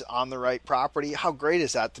he's on the right property. How great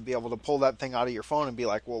is that to be able to pull that thing out of your phone and be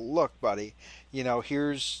like, well, look, buddy,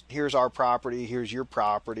 here's our property, here's your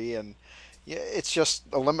property, and it just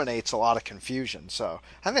eliminates a lot of confusion. So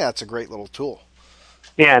I think that's a great little tool.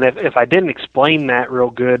 Yeah, and if I didn't explain that real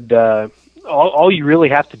good, all you really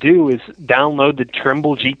have to do is download the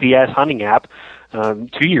Trimble GPS hunting app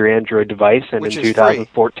to your Android device, and in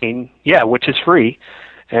 2014, which is free,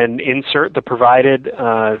 and insert the provided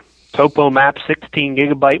TopoMap 16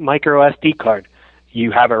 gigabyte micro SD card.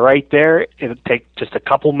 You have it right there. It'll take just a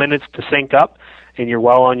couple minutes to sync up, and you're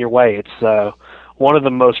well on your way. It's one of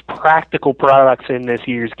the most practical products in this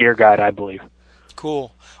year's gear guide, I believe.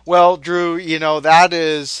 Cool. Well, Drew, that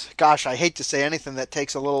is, gosh, I hate to say anything that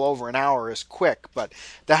takes a little over an hour is quick, but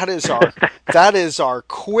that is our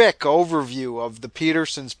quick overview of the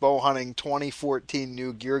Peterson's Bow Hunting 2014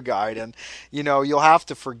 New Gear Guide. And you'll have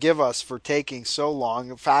to forgive us for taking so long.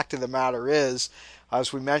 The fact of the matter is,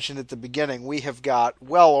 as we mentioned at the beginning, we have got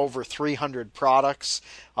well over 300 products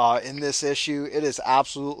in this issue. It is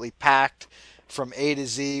absolutely packed from A to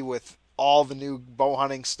Z with all the new bow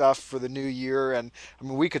hunting stuff for the new year. And I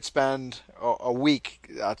mean, we could spend a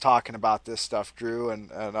week talking about this stuff, Drew,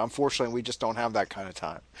 and unfortunately we just don't have that kind of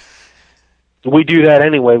time. We do that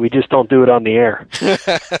anyway, we just don't do it on the air.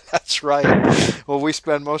 That's right. Well, we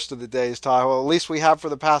spend most of the days talking. Well, at least we have for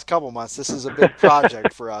the past couple months. This is a big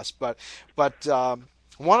project for us. But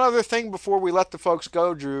one other thing before we let the folks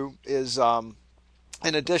go, Drew, is in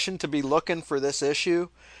addition to be looking for this issue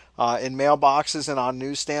in mailboxes and on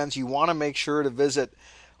newsstands, you want to make sure to visit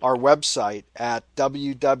our website at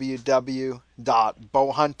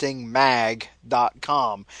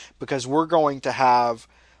www.bowhuntingmag.com, because we're going to have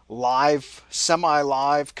live,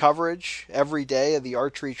 semi-live coverage every day of the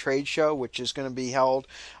archery trade show, which is going to be held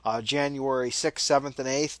January 6th, 7th, and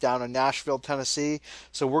 8th down in Nashville, Tennessee.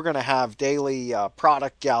 So we're going to have daily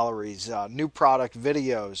product galleries, new product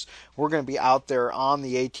videos. We're going to be out there on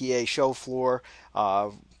the ATA show floor.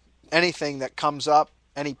 Anything that comes up,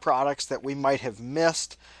 any products that we might have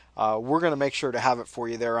missed, we're going to make sure to have it for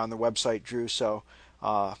you there on the website, Drew. So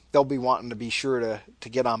they'll be wanting to be sure to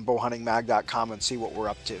get on bowhuntingmag.com and see what we're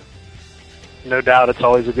up to. No doubt, it's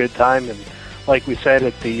always a good time, and like we said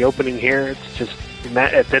at the opening here, it's just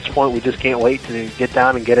at this point we just can't wait to get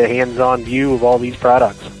down and get a hands-on view of all these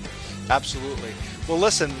products. Absolutely. Well,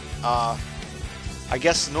 listen, I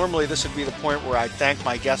guess normally this would be the point where I thank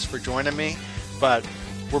my guests for joining me, but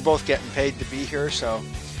we're both getting paid to be here, so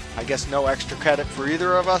I guess no extra credit for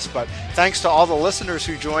either of us, but thanks to all the listeners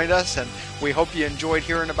who joined us, and we hope you enjoyed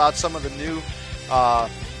hearing about some of the new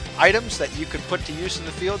items that you could put to use in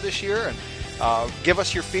the field this year, and give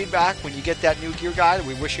us your feedback when you get that new gear guide.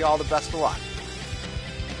 We wish you all the best of luck.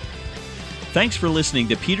 Thanks for listening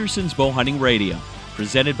to Peterson's Bowhunting Radio,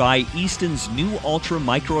 presented by Easton's new Ultra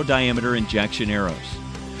Micro Diameter Injection Arrows.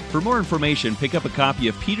 For more information, pick up a copy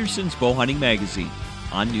of Peterson's Bowhunting Magazine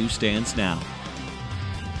on newsstands now.